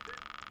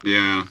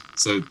 Yeah,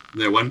 so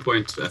they're 1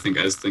 point, I think,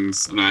 as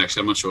things. No, actually,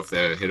 I'm not sure if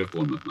they're ahead of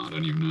Bournemouth now. I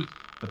don't even know.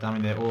 But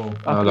they're all.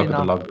 I look at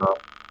the log now.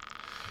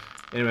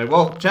 Anyway,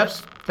 well,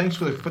 chaps, thanks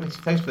for the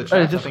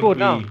chat. I just scored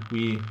now.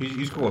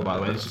 Who scored, by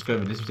the way? Let's just go.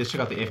 Let's check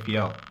out the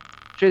FPL.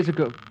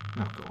 Trezeguet.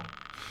 Oh god.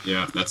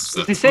 Yeah, that's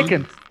his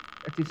second.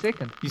 That's his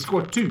second. He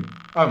scored 2.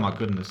 Oh my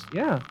goodness.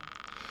 Yeah.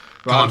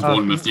 Can't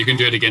Bournemouth. You can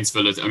do it against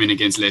Villa.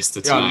 Against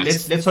Leicester tonight. Yeah,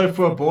 let's hope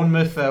for a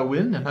Bournemouth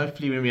win, and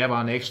hopefully when we have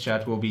our next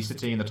chat, we'll be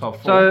sitting in the top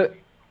 4. So,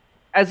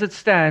 as it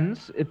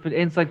stands, if it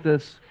ends like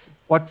this,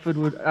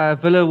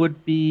 Villa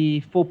would be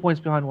 4 points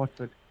behind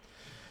Watford.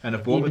 And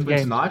if Bournemouth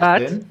wins tonight,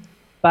 then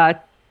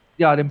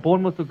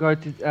Bournemouth will go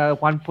to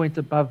 1 point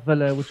above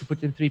Villa, which will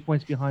put them 3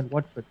 points behind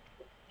Watford.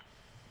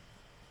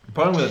 The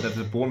problem with it is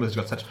that Bournemouth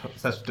has got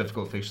such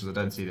difficult fixtures. I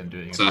don't see them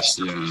doing it.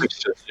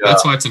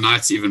 That's why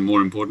tonight's even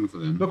more important for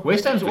them. Look,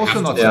 West Ham's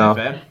also not so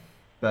bad,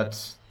 but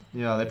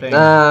they're playing.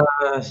 The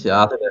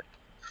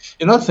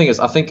thing is,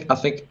 I think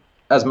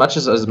as much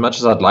as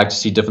I'd like to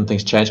see different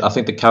things change, I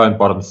think the current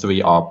bottom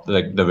 3 are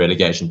the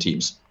relegation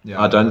teams. Yeah,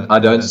 I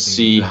don't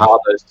see how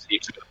those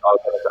teams are going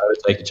to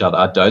overtake each other.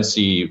 I don't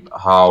see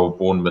how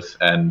Bournemouth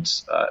and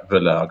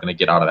Villa are going to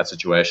get out of that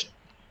situation.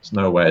 There's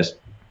no ways.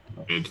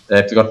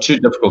 They've got 2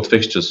 difficult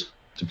fixtures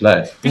to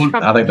play. I think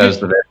those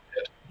are the best.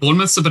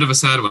 Bournemouth's a bit of a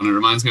sad one. It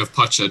reminds me of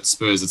Poch at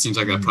Spurs. It seems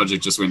like that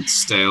project just went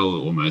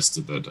stale almost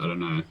a bit. I don't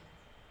know.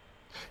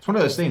 It's one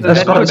of those things.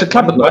 It's a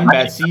club with one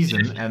bad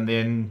season and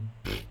then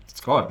it's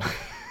gone.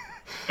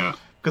 Yeah.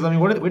 Because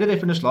where did they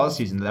finish last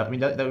season? They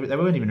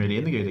weren't even really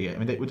in the game.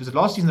 Was it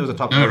last season there was a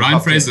top? No, Ryan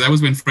Fraser. That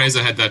was when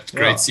Fraser had that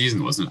great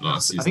season, wasn't it?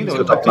 Last season. I think they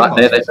were top 10.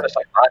 They finished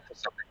like 9th or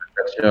something like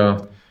that.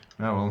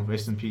 Yeah. Oh well,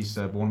 rest in peace,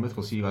 Bournemouth.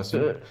 We'll see you guys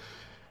soon.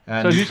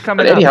 So who's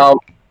coming up? Anyhow,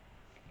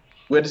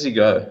 where does he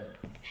go?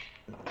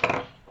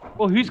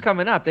 Well, who's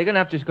coming up? They're going to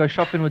have to go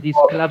shopping with these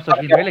clubs that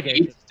have been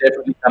relegated. Leeds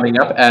definitely coming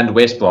up, and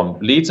West Brom.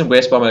 Leeds and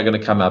West Brom are going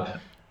to come up.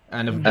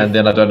 And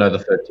then I don't know the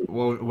third team.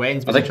 Well,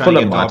 Wayne's been trying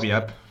to get Derby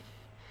up.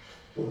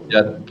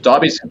 Yeah,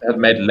 Derby's have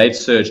made a late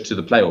surge to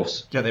the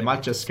playoffs. Yeah, they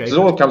might just escape. So it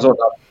all comes on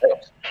down to the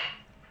playoffs.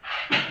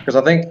 Because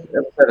I think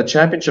the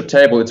championship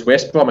table, it's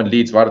West Brom and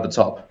Leeds right at the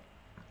top.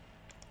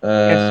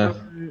 So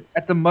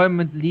at the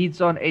moment,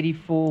 Leeds on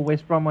 84,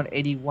 West Brom on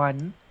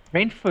 81,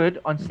 Brentford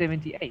on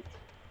 78.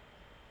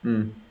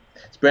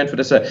 It's Brentford.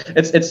 It's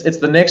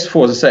the next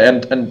 4, as I say,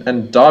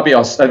 and Derby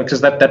are because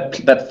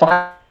that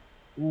 5.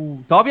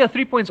 Derby are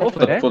 3 points off for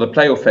the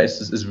playoff phase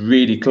is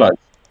really close.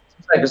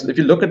 Because if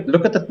you look at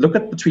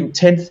between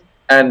 10th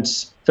and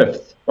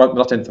 5th, well,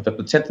 not 10th and 5th,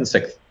 but 10th and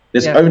 6th,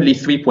 there's only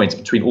 3 points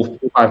between all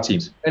 5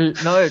 teams. Come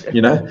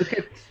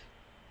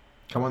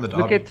on, the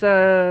Derby. Look at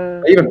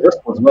even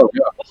Bristol as well,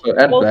 also,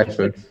 and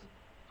Blackford.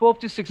 12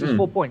 to 6 is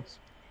 4 points.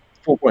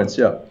 4 points,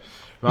 yeah.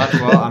 Right,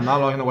 well, I'm now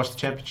going to watch the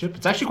championship.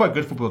 It's actually quite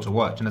good football to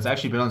watch, and it's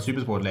actually been on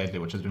SuperSport lately,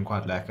 which has been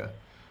quite lacquer.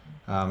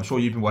 I'm sure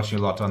you've been watching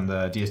a lot on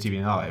the DSTV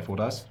now,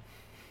 Fordyce.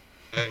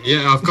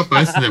 Yeah, I've got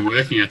both of them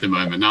working at the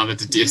moment. Now that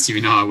the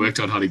DSTV Now, I worked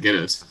out how to get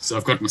it. So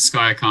I've got my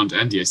Sky account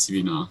and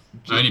DSTV Now.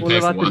 I only pay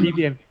for one.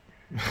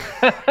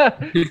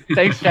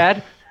 Thanks,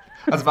 Chad.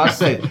 I was about to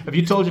say, have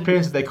you told your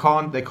parents that they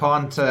can't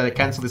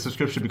cancel the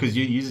subscription because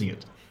you're using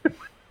it?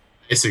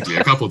 Basically,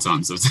 a couple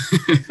times.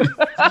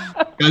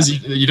 Because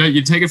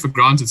you take it for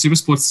granted.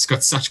 Supersport's has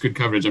got such good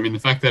coverage. I mean, the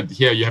fact that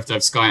here you have to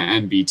have Sky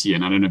and BT,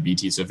 and I don't have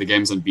BT, so if the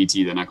game's on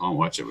BT, then I can't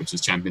watch it, which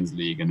is Champions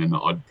League and then the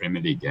odd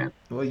Premier League game.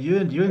 Well, you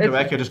and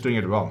Garaki are just doing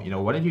it wrong.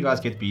 Why don't you guys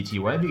get BT?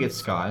 Why don't you get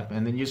Sky?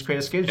 And then you just create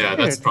a schedule. Yeah,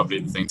 that's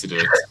probably the thing to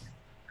do.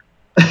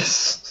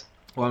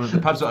 Well, the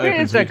pubs are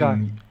open, so you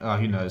can,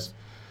 who knows?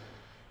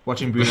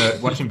 Watching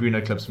Bruno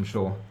clips, I'm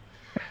sure.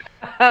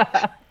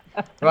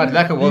 Right,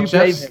 Laka, well,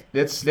 chaps,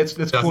 let's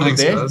call it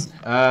there.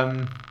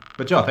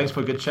 But yeah, thanks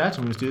for a good chat,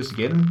 and we'll do this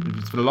again.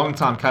 It's been a long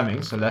time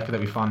coming, so lucky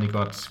that we finally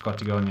got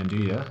to go on and do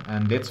here.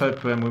 And let's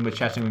hope when we're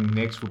chatting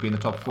next, we'll be in the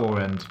top 4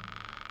 and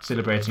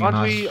celebrating a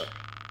nice...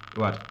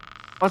 What?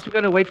 Aren't we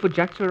going to wait for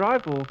Jack to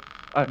arrive, or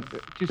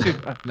too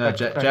soon? No,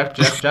 Jack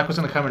was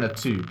going to come in at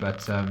 2,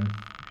 but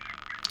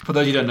for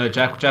those you don't know,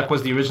 Jack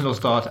was the original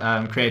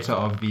creator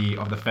of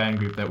the fan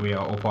group that we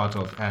are all part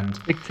of, and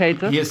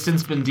dictator. He has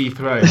since been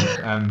dethroned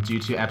due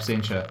to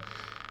absentia.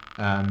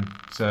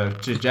 So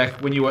to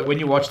Jack, when you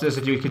watch this,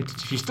 if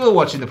you're still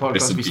watching the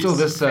podcast, if you're still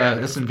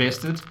this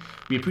invested,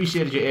 we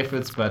appreciated your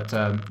efforts, but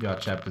yeah,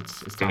 chap,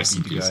 it's time for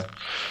you to go.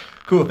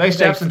 Cool, thanks,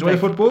 chaps. Enjoy the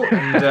football,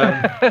 and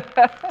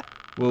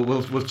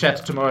we'll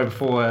chat tomorrow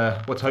before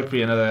what's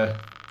hopefully another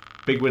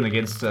big win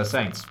against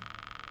Saints.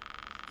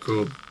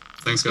 Cool.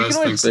 Thanks, guys.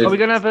 Thanks. Are we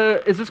gonna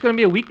have is this gonna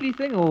be a weekly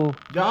thing, or?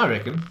 Yeah, I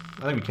reckon.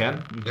 I think we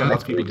can. We've got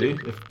lots of people do.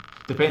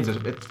 Depends.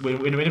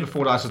 Whenever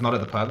Fordyce is not at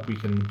the pub, we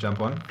can jump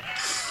on.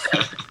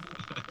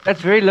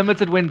 That's very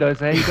limited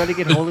windows, eh? You got to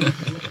get hold of it.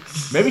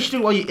 Maybe we should do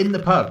it while you're in the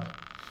pub.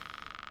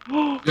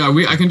 Yeah,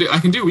 I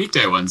can do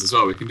weekday ones as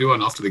well. We can do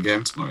one after the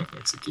game tomorrow if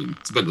folks are keen.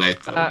 It's a bit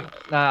late though.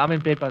 Nah, I'm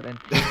in bed by then.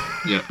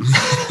 Yeah.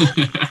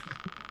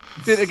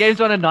 Dude, the game's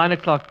on at 9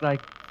 o'clock.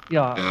 Like,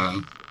 yeah.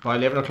 By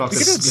 11 o'clock.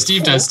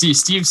 Steve's a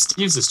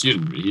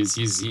student.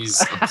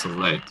 He's up till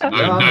late.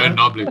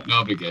 No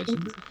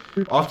obligations.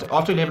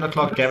 After 11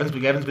 o'clock,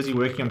 Gavin's busy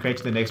working on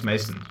creating the next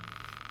Mason.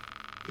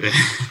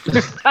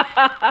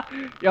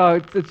 Yeah,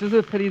 it's just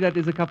a pity that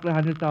there's a couple of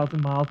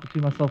 100,000 miles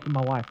between myself and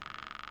my wife.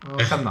 Oh,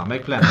 come now,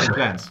 make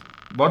plans.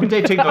 Modern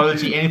day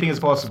technology, anything is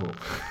possible.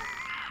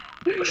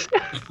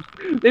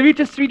 Let me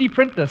just 3D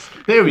print this.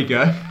 There we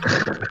go.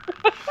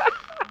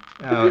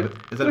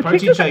 Is that a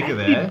protein shaker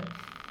there?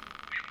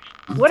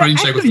 Protein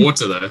shake with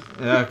water though.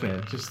 Yeah,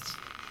 okay, just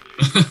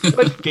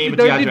game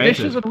don't do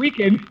dishes on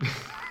weekend.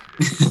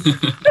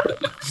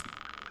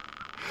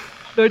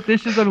 No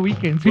dishes on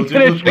weekends. We'll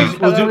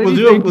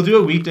do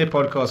a weekday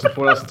podcast and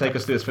Fordyce will take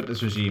us through his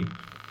fitness regime.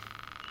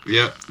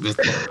 Yeah,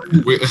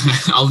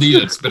 I'll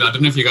lead it, but I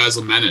don't know if you guys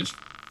will manage.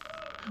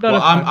 Well,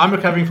 I'm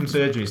recovering from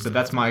surgery, so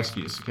that's my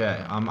excuse.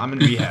 Okay, I'm in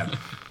rehab.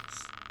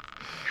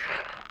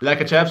 Like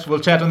a chaps,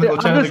 we'll chat on the.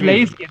 I'm just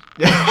lazy.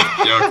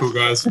 Yeah, cool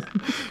guys.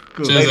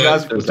 Cool. Thanks,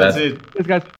 guys. We'll chat soon. Thanks, guys.